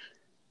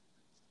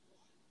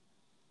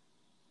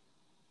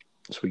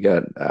 So we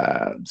got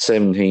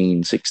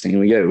 17, 16.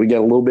 We got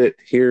a little bit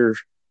here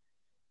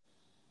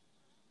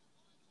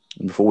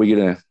before we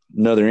get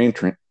another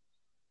entrant.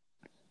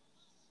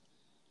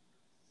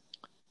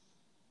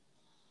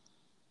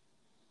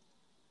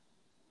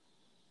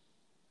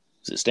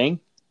 Is it Sting?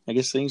 I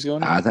guess Sting's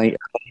going on. I think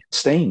it's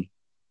Sting.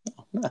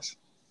 Oh, nice.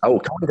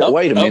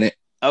 Wait a minute.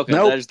 Okay,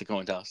 that is the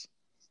coin toss.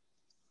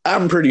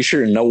 I'm pretty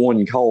sure no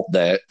one called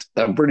that.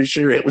 I'm pretty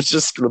sure it was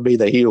just going to be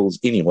the heels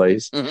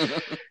anyways.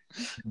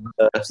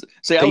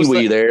 See, I was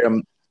there.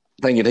 I'm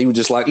thinking he was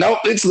just like, nope,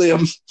 it's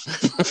them.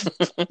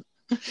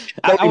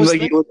 I was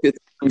thinking, he looked at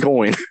the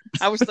coin.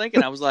 I was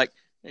thinking, I was like,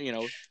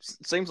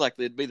 seems like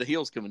it'd be the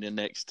heels coming in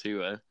next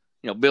to,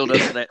 build up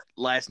to that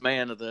last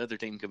man of the other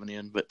team coming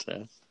in, but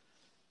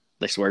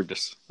they swerved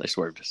us.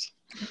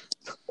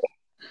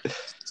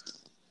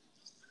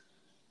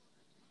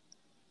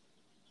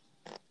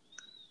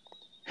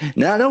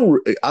 Now I know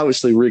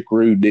obviously Rick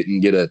Rude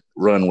didn't get a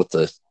run with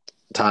the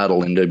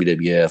title in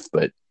WWF,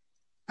 but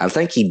I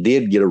think he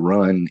did get a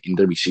run in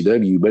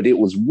WCW. But it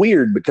was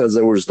weird because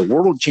there was the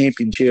World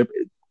Championship.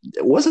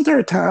 Wasn't there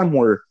a time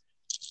where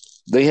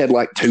they had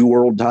like 2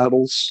 world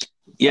titles?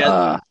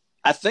 Yeah,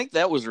 I think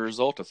that was a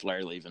result of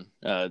Flair leaving.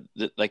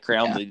 They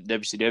crowned the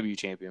WCW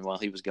champion while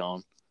he was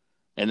gone,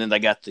 and then they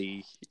got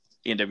the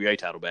NWA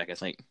title back, I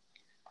think.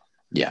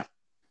 Yeah.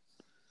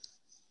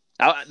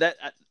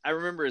 I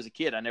remember as a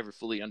kid, I never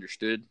fully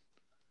understood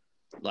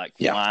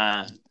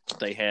why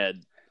they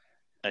had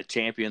a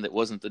champion that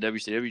wasn't the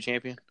WCW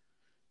champion,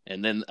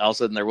 and then all of a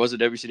sudden there was a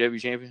WCW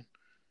champion,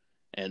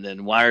 and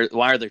then why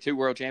are there 2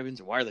 world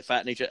champions and why are they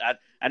fighting each other?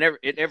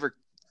 It never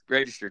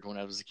registered when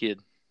I was a kid.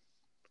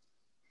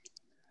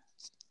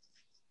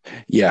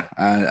 Yeah,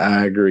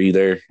 I agree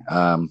there.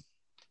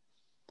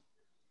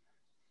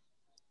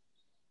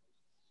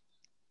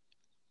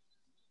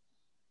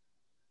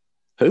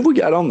 Who we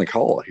got on the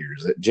call here?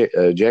 Is it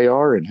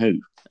JR and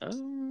who?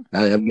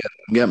 I've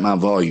got my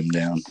volume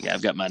down. Yeah,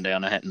 I've got mine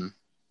down. I hadn't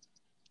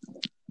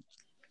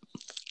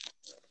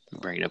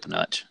bring it up a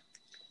notch.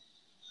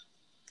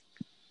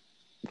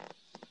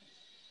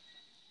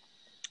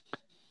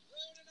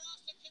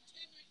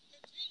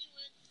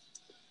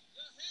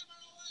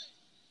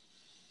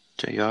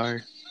 JR.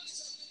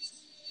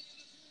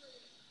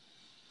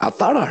 I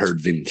thought I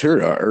heard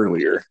Ventura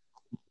earlier,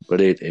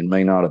 but it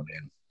may not have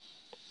been.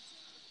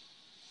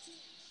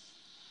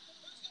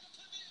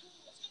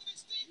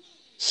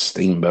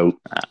 Steamboat.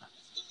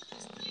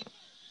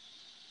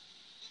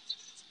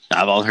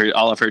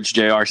 All I've heard is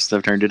JR since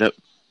I've turned it up.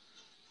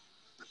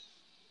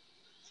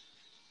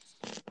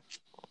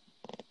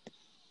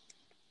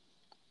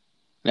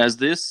 Now, is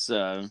this?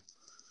 I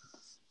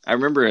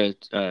remember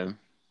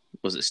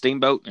was it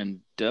Steamboat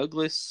and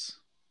Douglas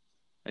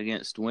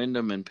against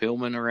Wyndham and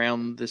Pillman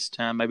around this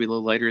time, maybe a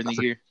little later in the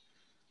year?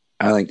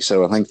 I think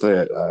so. I think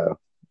that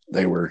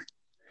they were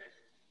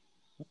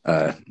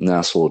a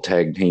nice little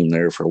tag team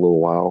there for a little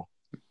while.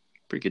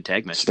 Pretty good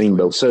tag match.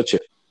 Steamboat,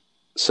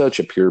 such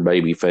a pure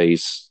baby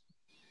face.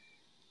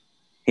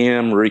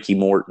 Him, Ricky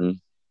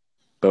Morton,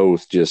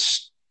 both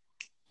just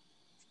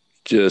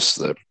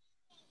the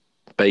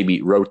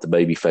baby, wrote the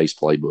baby face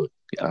playbook.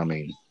 Yep. I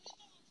mean,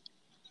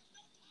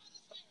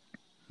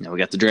 now we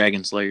got the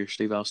Dragon Slayer,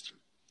 Steve Austin.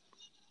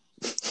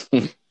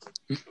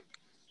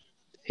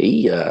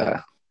 He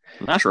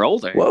nice roll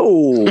there.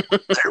 Whoa,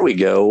 there we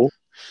go.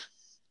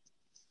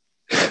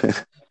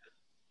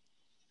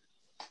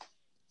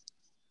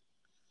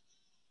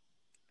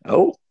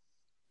 Oh,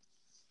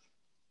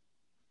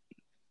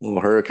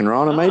 little Hurricane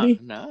Rana, maybe.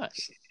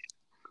 Nice.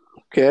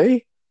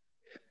 Okay.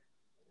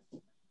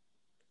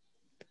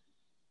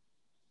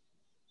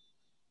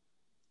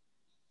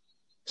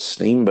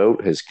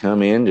 Steamboat has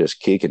come in just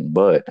kicking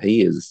butt.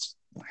 He is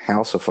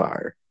house of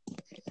fire.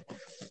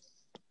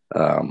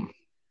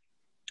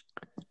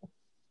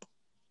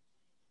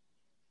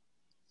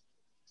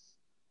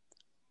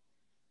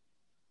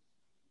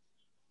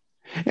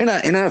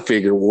 And I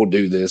figure we'll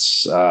do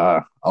this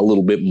a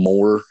little bit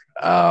more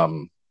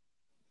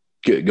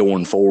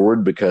going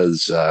forward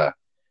because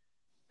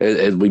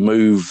as we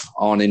move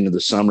on into the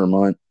summer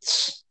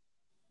months,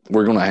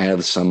 we're going to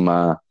have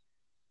some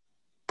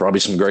probably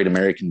some Great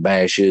American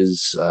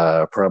Bashes,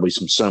 probably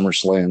some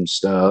SummerSlam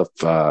stuff,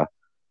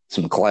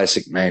 some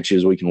classic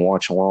matches we can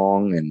watch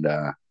along, and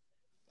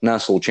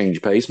nice little change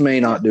of pace. May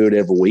not do it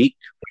every week.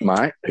 We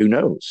might. Who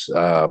knows?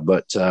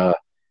 But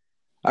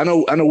I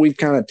know we've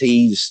kind of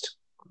teased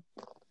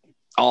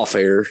off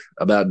air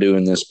about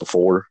doing this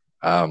before.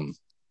 And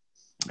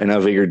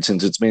I figured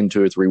since it's been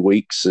 2 or 3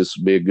 weeks, this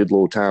would be a good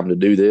little time to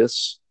do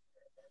this.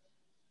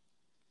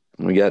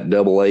 We got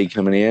Double A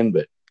coming in,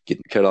 but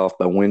getting cut off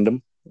by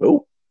Wyndham.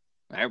 Oh,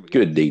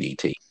 good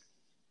DDT.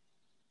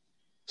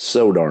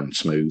 So darn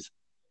smooth.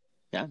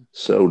 Yeah.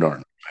 So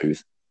darn smooth.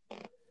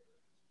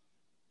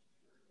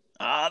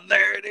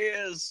 There it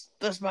is.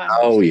 That's my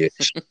Oh, yes.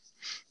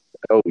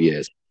 Oh,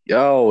 yes.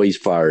 Oh, he's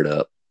fired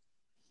up.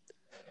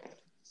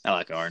 I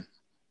like Arn.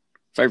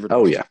 Favorite.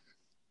 Oh, yeah.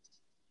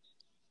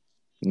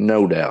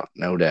 No doubt.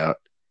 No doubt.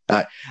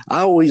 I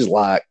always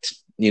liked,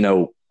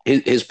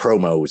 his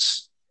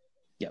promos.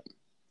 Yep.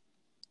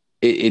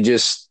 It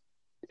just,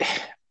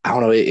 I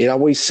don't know. It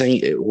always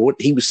seemed, what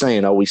he was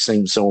saying always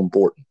seemed so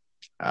important.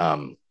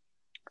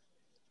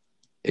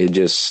 It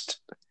just,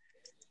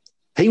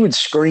 he would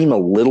scream a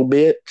little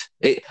bit.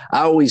 I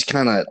always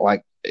kind of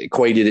like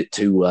equated it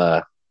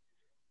to,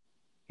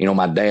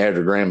 my dad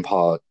or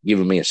grandpa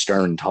giving me a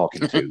stern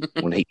talking to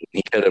when he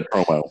cut a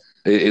promo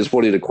is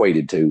what it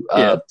equated to.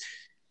 Yeah.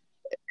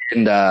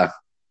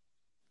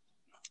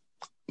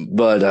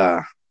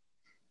 But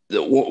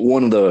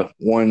one of the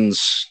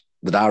ones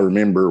that I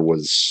remember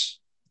was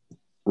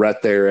right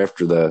there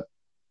after the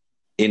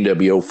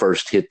NWO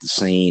first hit the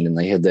scene, and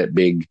they had that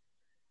big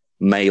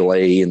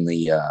melee in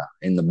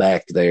the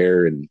back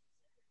there, and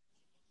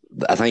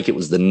I think it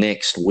was the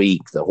next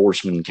week the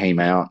Horsemen came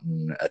out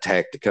and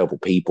attacked a couple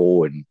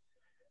people, and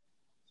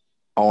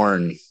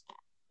Arn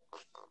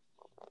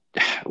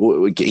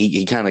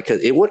he kind of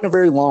cut. It wasn't a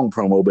very long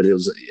promo, but it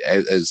was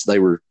as they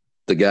were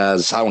the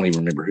guys. I don't even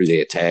remember who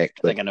they attacked,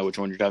 I but think I know which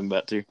one you're talking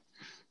about too.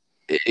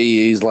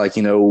 he's like,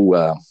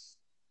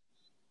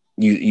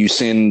 you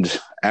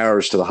send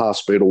ours to the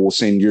hospital, we'll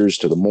send yours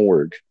to the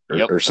morgue,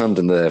 or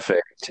something to that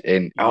effect.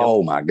 And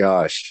oh my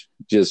gosh,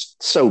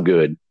 just so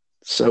good,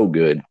 so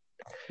good.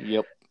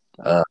 Yep.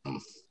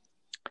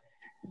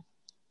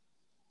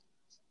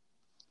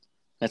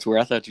 That's where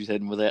I thought you was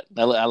heading with that.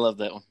 I love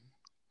that one.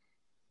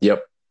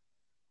 Yep.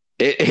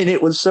 And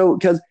it was so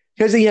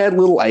because he had a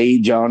little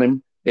age on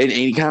him, and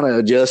he kind of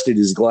adjusted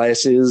his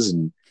glasses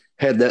and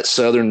had that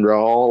southern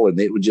drawl, and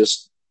it would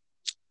just.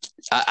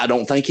 I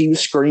don't think he was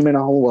screaming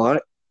a whole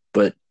lot,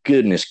 but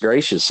goodness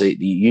gracious,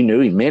 you knew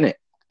he meant it,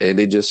 and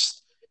it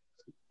just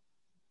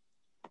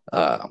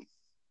got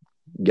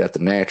the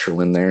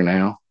natural in there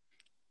now.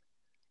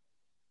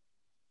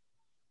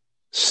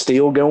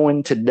 Still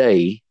going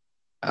today,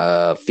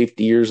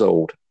 50 years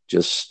old.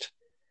 Just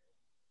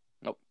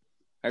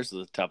there's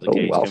the top of the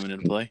cage coming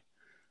into play.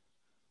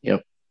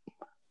 Yep.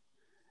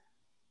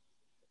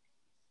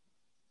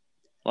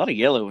 A lot of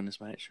yellow in this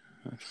match.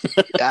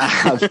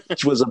 I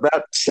was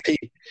about to say,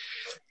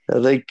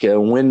 I think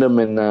Wyndham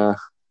and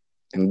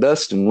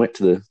Dustin went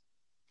to the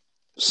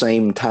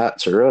same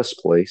Tights or Us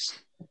place.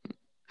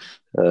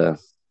 Bet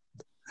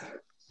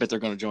they're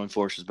going to join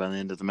forces by the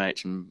end of the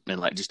match and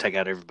like just take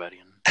out everybody.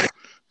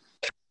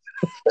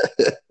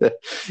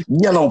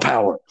 Yellow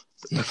power.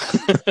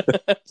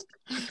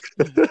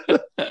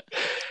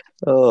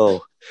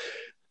 Oh,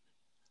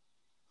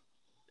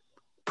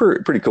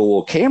 pretty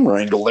cool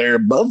camera angle there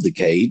above the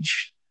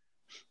cage.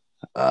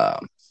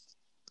 Arn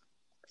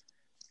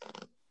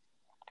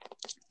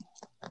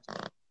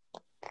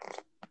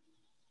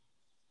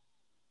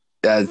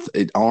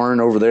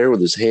over there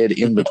with his head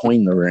in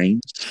between the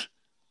rings.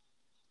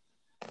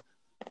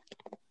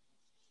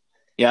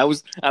 Yeah,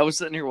 I was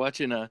sitting here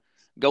watching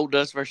Gold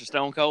Dust versus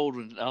Stone Cold,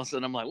 and all of a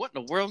sudden I'm like, what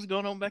in the world's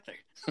going on back there?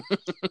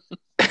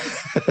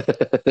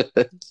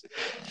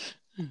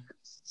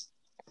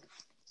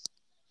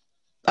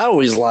 I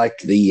always like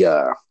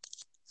the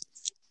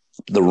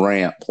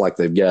ramp like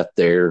they've got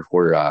there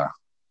where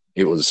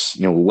it was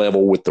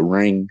level with the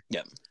ring.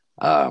 Yeah.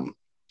 I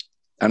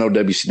know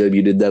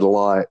WCW did that a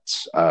lot.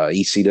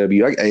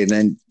 ECW, and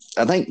then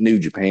I think New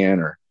Japan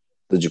or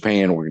the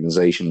Japan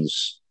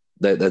organizations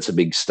that's a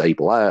big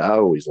staple. I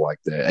always like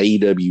that.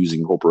 AEW's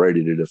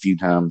incorporated it a few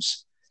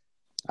times.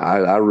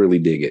 I really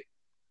dig it.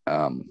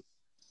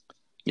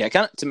 Yeah,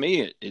 kind of. To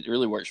me, it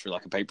really works for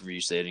like a pay-per-view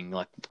setting,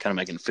 like kind of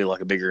making it feel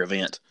like a bigger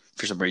event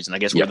for some reason. I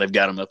guess where they've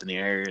got them up in the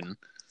air and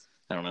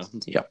I don't know,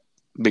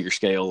 bigger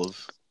scale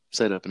of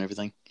setup and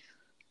everything.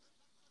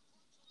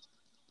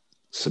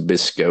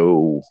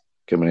 Sabisco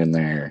coming in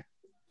there.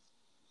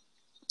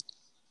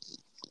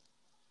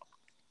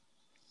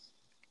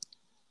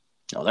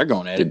 Oh, they're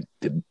going at it.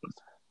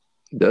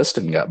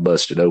 Dustin got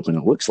busted open,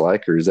 it looks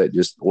like, or is that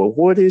just,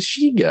 what has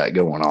she got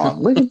going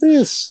on? Look at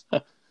this.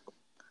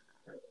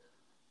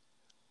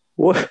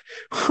 What?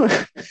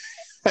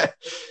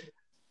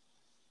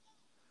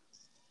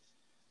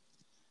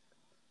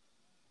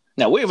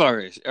 Now, we've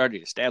already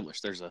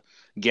established there's a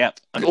gap.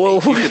 Well,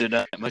 you could have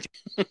done that much.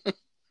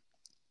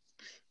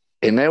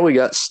 And now we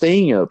got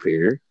Sting up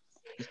here.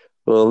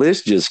 Well,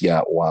 this just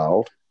got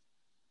wild.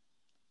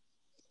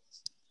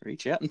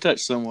 Reach out and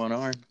touch someone,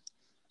 Arn.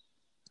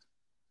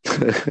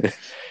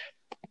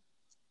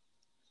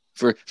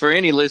 For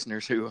any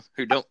listeners who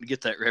don't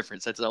get that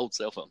reference, that's an old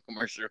cell phone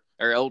commercial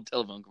or old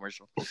telephone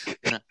commercial.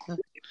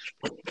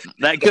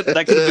 that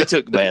could be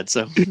took bad.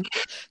 So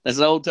that's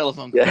an old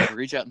telephone commercial.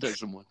 Reach out and touch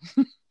someone.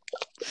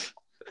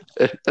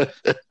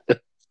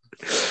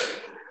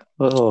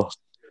 Oh,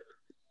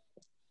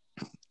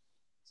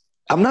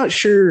 I'm not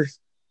sure.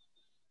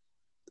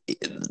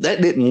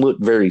 That didn't look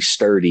very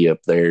sturdy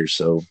up there,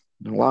 so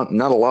not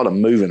a lot of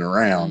moving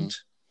around.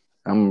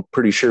 I'm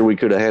pretty sure we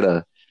could have had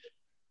a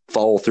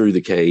fall through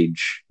the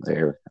cage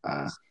there.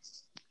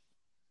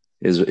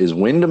 Is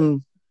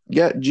Wyndham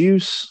got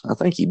juice? I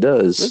think he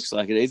does. Looks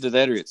like it. Either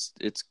that or it's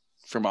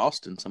from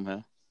Austin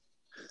somehow.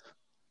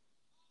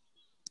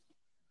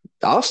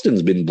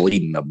 Austin's been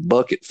bleeding a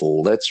bucket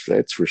full. That's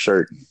for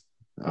certain.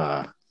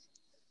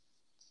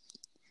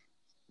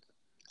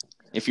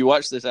 If you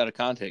watch this out of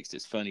context,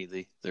 it's funny.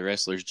 The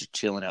wrestlers just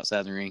chilling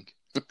outside the ring.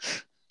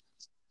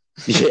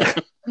 Yeah.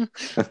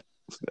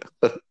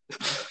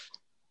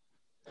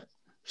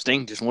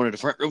 Sting just wanted a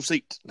front row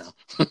seat. No.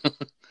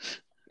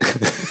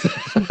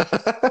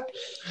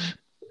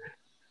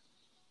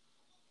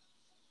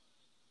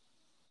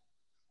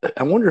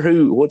 I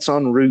wonder what's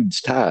on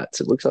Rude's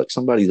tights. It looks like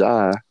somebody's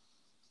eye.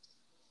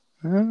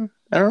 I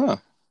don't know.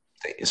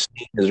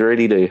 Sting is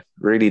ready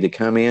to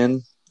come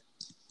in.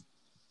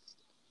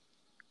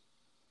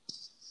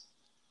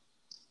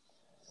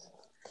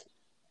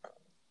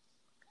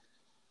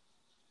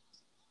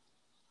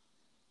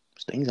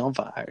 Sting's on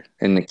fire.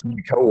 And the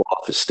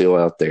Koloff is still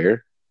out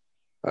there.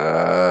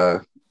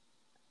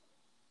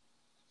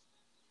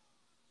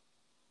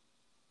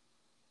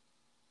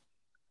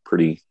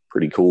 Pretty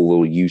Pretty cool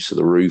little use of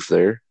the roof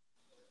there.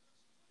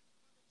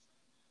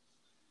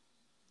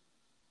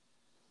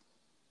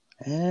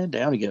 And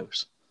down he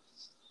goes.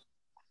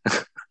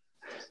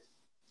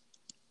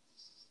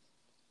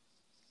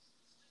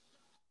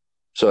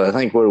 So I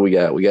think what do we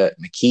got? We got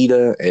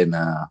Nikita and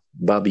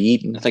Bobby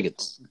Eaton. I think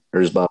it's.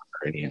 Or is Bobby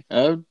already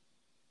in?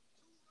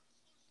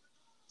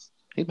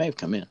 He may have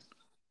come in.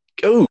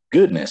 Oh,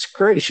 goodness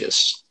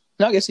gracious.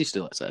 No, I guess he's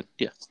still outside.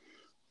 Yeah.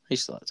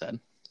 He's still outside.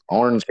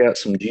 Orange got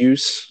some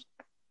juice.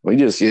 We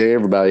just get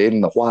everybody in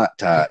the white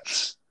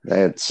tights.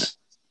 That's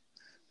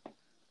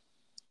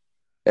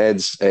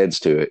adds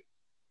to it.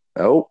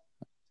 Oh,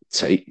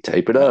 tape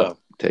it up.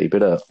 Tape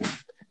it up.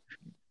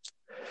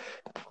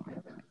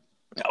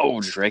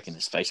 Oh, just raking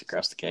his face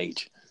across the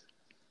cage.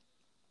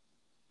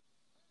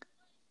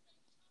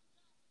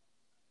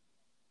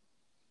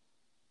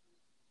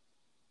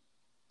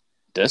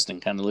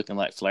 Dustin kind of looking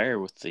like Flair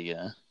with the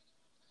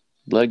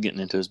blood getting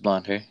into his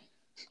blonde hair.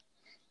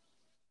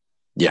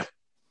 Yeah.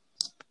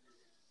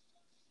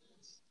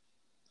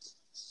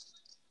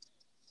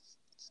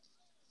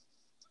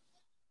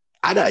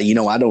 I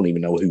don't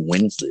even know who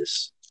wins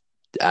this.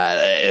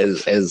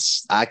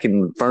 As I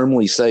can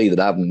firmly say that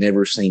I've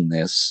never seen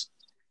this,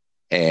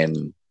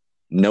 and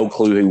no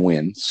clue who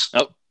wins.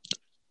 Oh,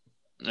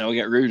 no, we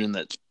got Rude in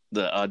the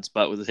odd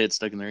spot with his head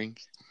stuck in the ring.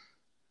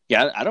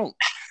 Yeah, I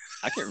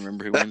can't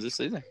remember who wins this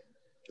either.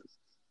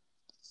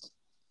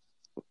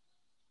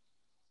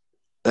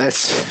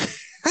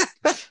 That's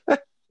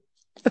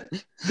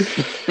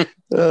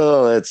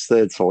oh,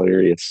 that's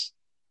hilarious.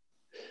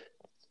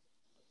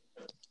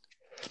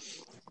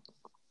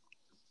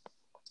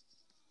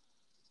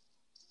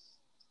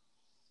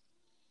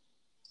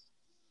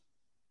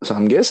 So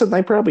I'm guessing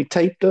they probably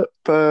taped up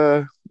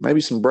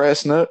maybe some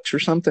brass knucks or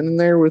something in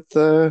there with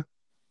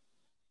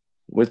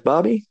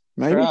Bobby,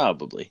 maybe.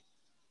 Probably.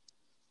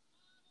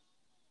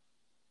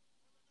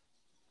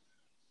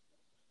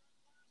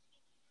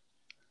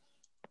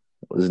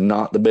 It was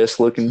not the best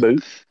looking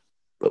boot,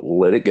 but we'll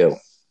let it go.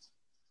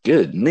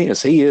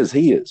 Goodness, he is.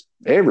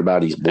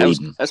 Everybody's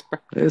bleeding. That's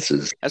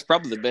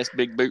probably the best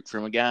big boot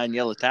from a guy in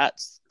yellow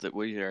tights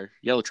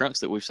yellow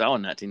trunks that we saw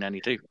in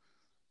 1992.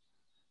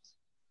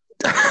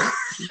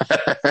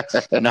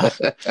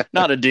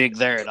 Not a dig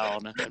there at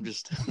all. No, I'm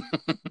just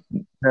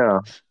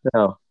no.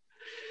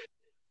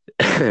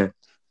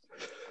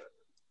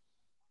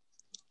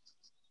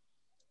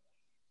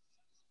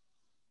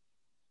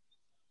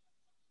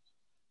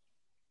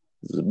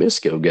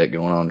 Zbyszko got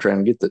going on trying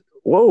to get the.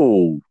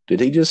 Whoa! Did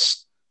he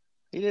just?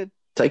 He did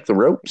take the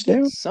ropes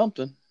down.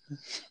 Something.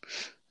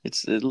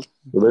 It's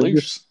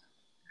loose.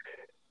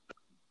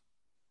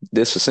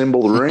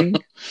 Disassemble the ring.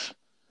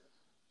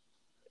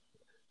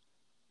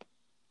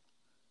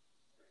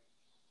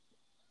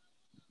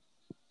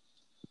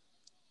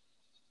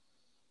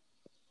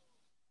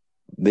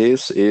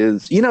 This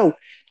is,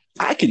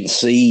 I can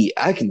see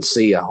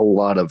a whole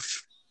lot of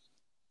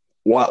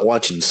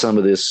watching some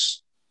of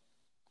this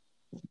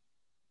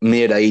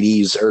mid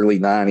 80s, early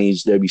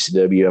 90s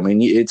WCW. I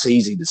mean, it's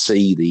easy to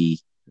see the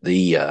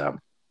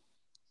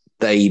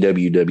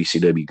AEW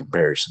WCW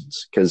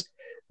comparisons because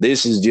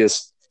this is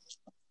just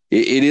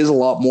it is a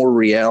lot more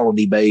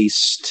reality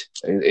based.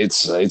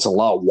 It's a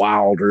lot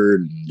wilder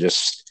and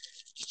just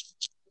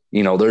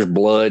there's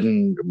blood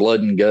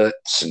and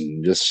guts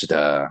and just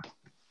down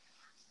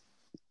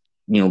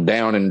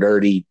and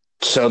dirty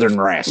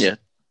Southern wrestling.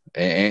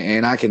 Yeah.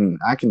 And I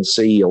can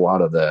see a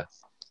lot of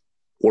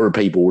where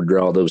people would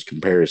draw those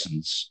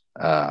comparisons.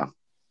 And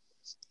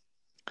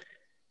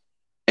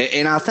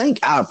I think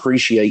I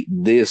appreciate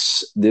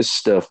this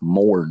stuff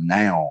more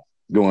now,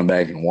 going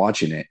back and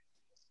watching it,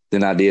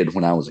 than I did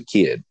when I was a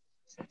kid.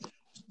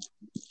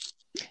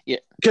 Yeah.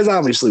 Because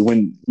obviously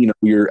when,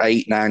 you're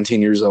 8, 9,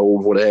 10 years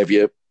old, what have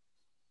you,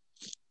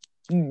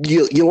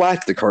 you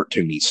like the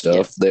cartoony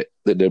stuff that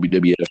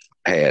WWF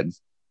had.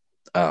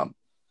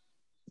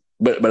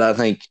 But I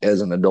think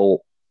as an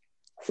adult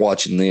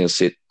watching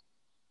this, I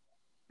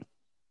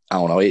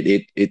don't know,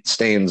 it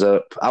stands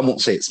up. I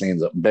won't say it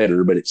stands up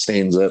better, but it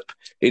stands up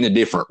in a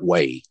different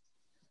way.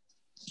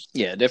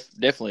 Yeah,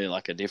 definitely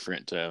like a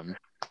different.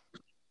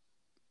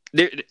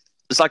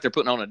 It's like they're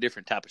putting on a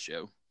different type of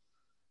show.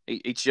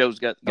 Each show's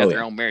got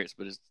their own merits,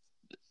 but it's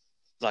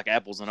like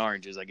apples and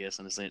oranges, I guess,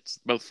 in a sense.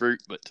 Both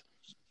fruit, but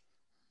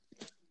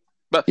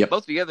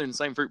both together in the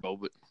same fruit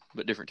bowl,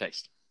 but different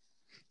taste.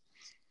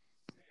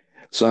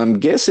 So I'm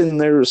guessing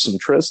there are some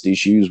trust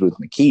issues with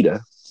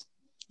Nikita.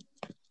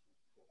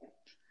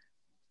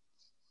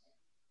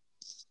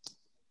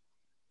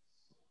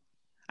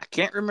 I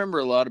can't remember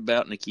a lot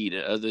about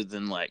Nikita other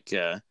than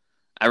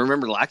I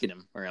remember liking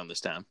him around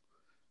this time.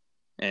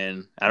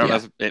 And I don't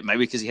know if maybe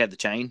because he had the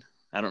chain.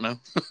 I don't know.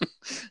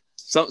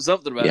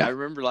 Something about it. I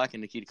remember liking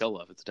Nikita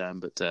Koloff at the time,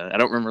 but I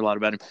don't remember a lot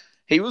about him.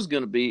 He was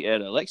going to be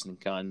at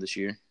Lexington Con this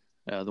year,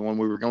 the one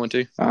we were going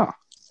to. Oh,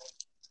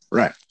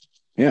 right.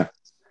 Yeah.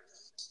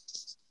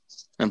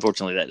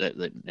 Unfortunately, that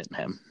didn't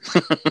happen.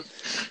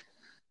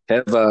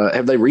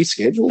 Have they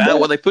rescheduled that?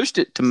 Well, they pushed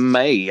it to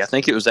May. I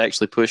think it was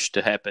actually pushed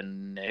to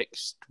happen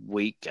next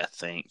week, I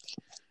think.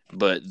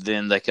 But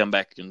then they come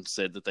back and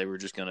said that they were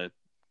just going to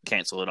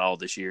cancel it all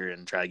this year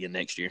and try again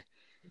next year.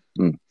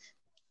 Mm.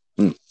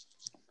 Mm.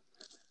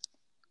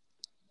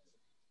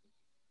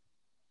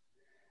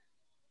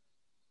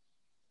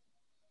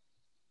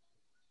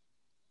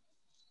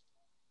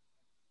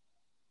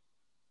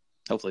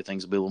 Hopefully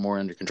things will be a little more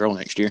under control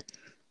next year.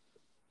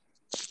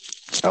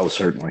 Oh,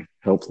 certainly.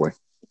 Hopefully.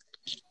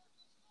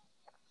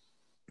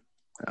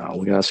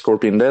 We got a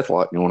Scorpion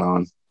Deathlock going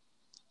on.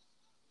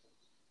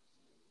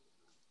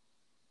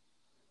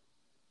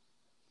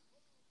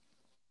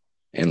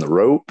 And the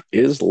rope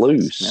is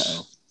loose.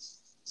 Uh-oh.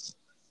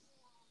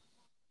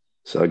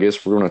 So I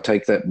guess we're going to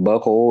take that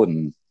buckle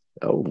and,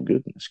 oh,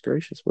 goodness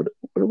gracious, what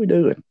are we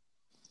doing?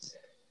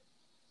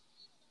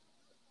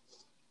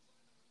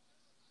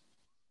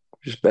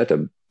 We're just about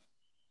to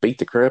beat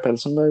the crap out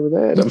of somebody with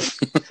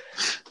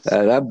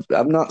that.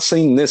 I've not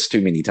seen this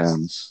too many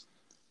times.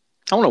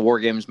 I want a War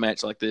Games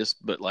match like this,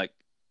 but like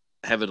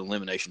have it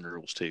elimination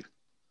rules too.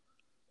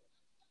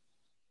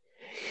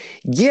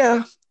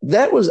 Yeah,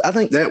 I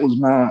think that was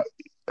my,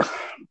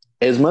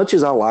 as much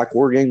as I like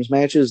War Games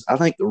matches, I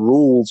think the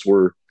rules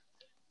were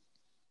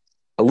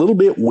a little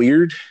bit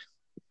weird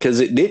because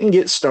it didn't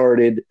get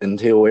started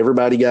until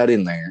everybody got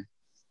in there.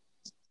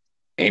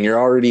 And you're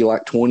already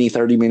like 20,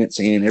 30 minutes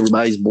in,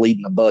 everybody's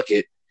bleeding a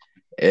bucket.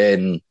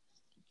 And,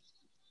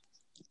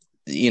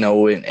 you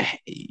know,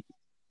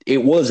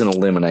 it was an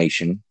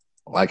elimination.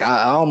 Like,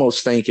 I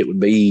almost think it would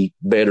be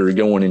better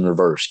going in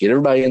reverse. Get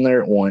everybody in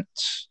there at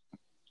once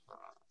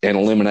and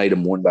eliminate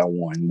them one by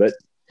one. But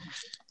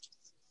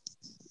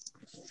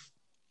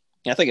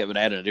I think it would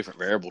add a different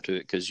variable to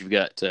it because you've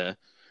got,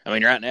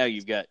 right now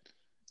you've got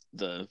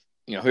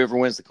whoever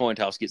wins the coin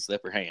toss gets the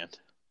upper hand.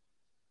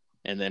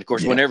 And then, of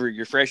course, whenever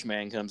your fresh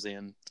man comes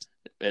in,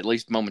 at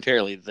least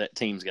momentarily, that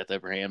team's got the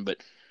upper hand.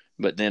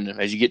 But then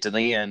as you get to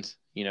the end,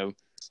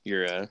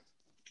 you're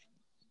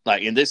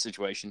like in this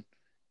situation,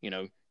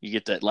 you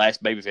get that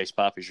last babyface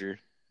pop as your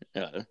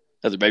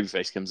other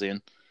babyface comes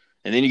in.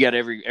 And then you got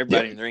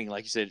everybody in the ring.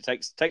 Like you said, it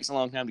takes a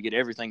long time to get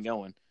everything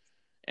going.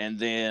 And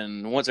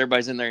then once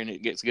everybody's in there and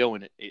it gets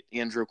going, it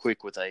ends real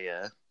quick with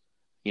a,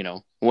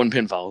 one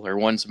pinfall or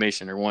one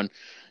submission or one.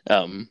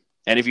 And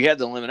if you have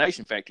the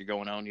elimination factor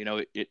going on,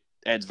 it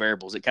adds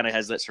variables. It kind of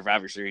has that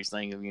Survivor Series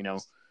thing of, you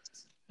don't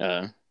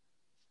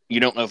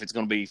know if it's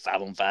going to be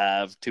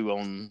 5-on-5,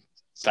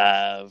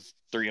 2-on-5,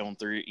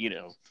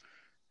 3-on-3,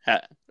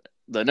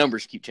 the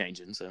numbers keep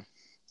changing. So, of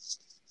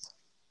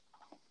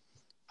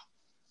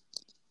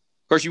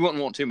course, you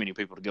wouldn't want too many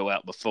people to go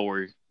out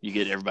before you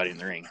get everybody in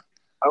the ring.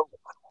 Oh.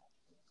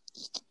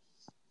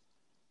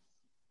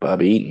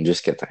 Bobby Eaton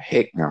just got the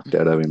heck knocked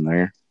out of him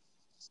there.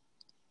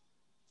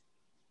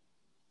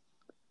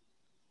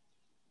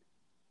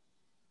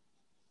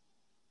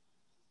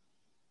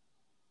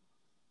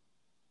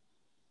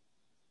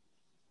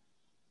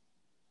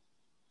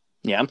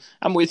 Yeah,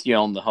 I'm with you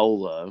on the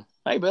whole.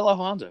 Hey, Bill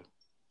Alfonso,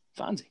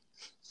 Fonzie.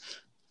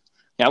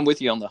 Yeah, I'm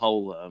with you on the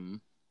whole.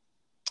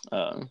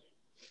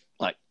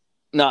 Like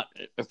not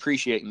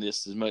appreciating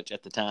this as much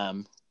at the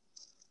time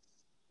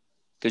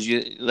because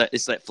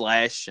it's that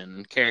flash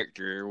and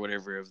character or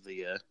whatever of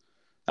the.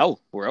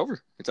 We're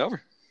over. It's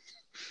over.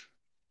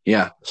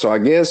 Yeah, so I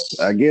guess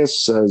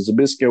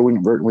Zbyszko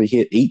inadvertently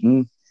hit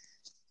Eaton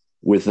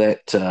with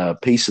that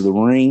piece of the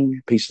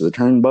ring, piece of the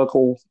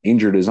turnbuckle,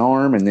 injured his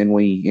arm, and then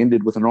we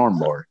ended with an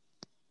armbar.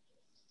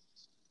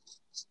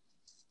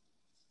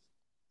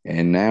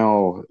 And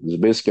now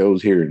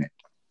Zbyszko's hearing it.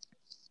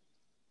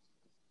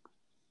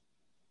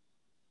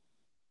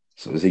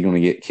 So is he going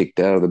to get kicked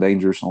out of the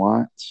Dangerous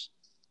Alliance?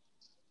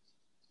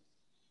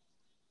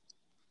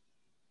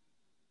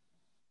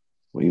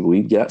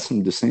 We've got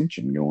some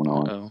dissension going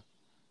on. Uh-oh.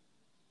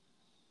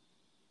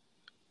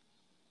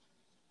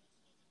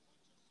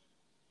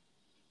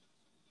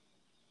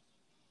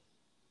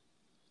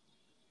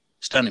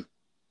 Stun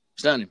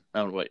him.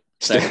 Oh, wait.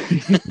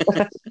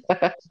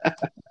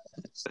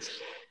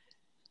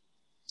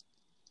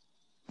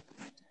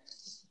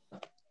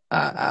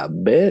 I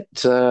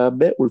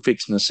bet we're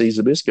fixing to see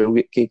Zbyszko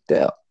get kicked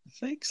out. I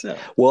think so.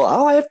 Well,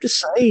 I'll have to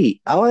say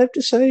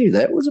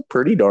that was a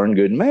pretty darn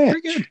good match.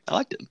 Pretty good. I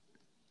liked it.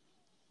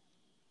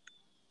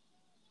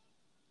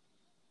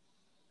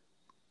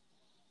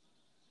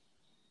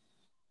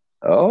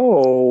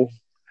 Oh,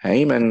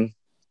 Heyman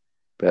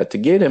about to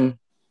get him.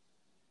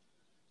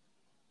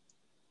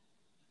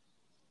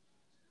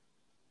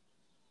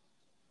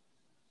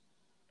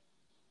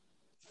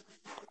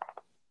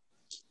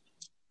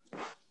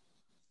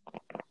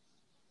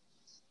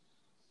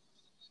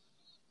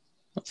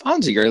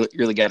 Fonzie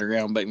really got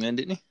around back then,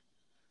 didn't he?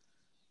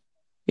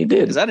 He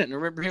did. Because I didn't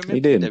remember him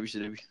in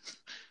WCW.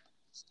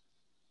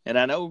 And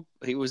I know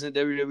he was in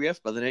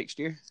WWF by the next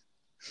year.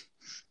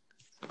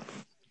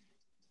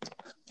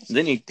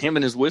 Then him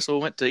and his whistle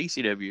went to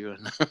ECW.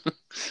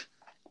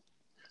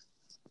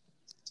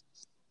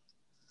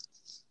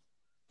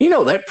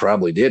 That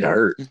probably did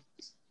hurt.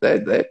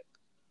 That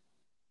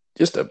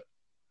just a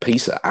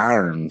piece of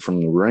iron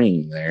from the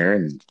ring there,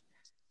 and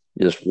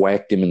just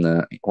whacked him in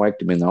the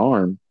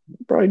arm.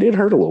 Probably did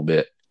hurt a little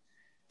bit.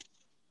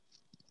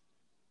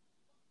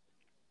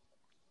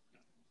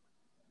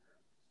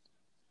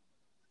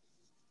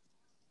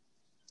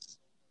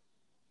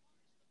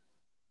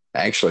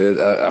 Actually,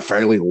 a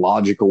fairly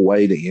logical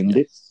way to end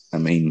it. I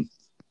mean,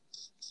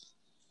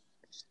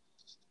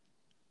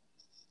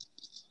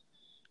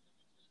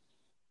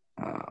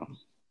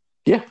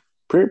 yeah,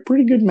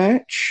 pretty good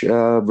match.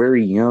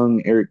 Very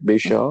young Eric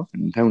Bischoff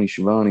and Tony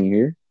Schiavone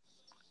here.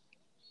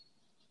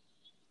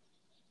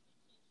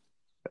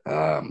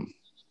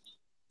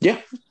 Yeah.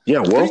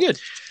 Well, pretty good.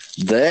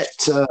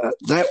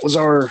 That was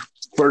our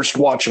first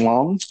watch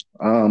along.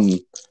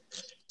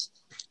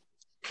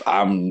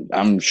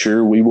 I'm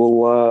sure we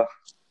will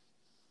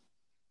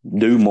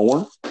do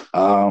more,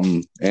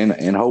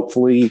 and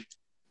hopefully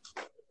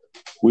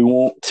we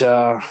won't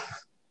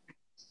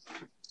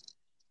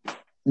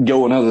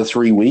go another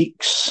 3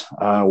 weeks.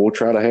 We'll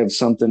try to have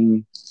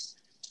something,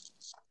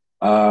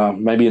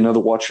 maybe another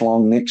watch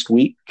along next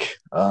week.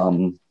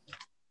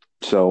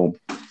 So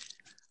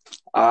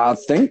I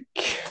think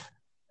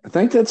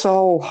that's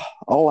all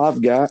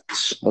I've got.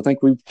 I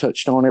think we've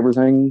touched on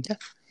everything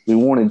we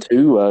wanted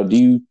to. Do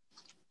you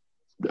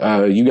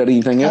got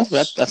anything else?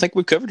 I think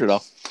we covered it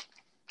all.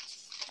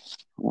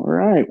 All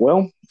right.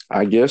 Well,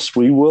 I guess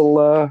we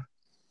will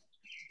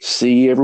see everyone.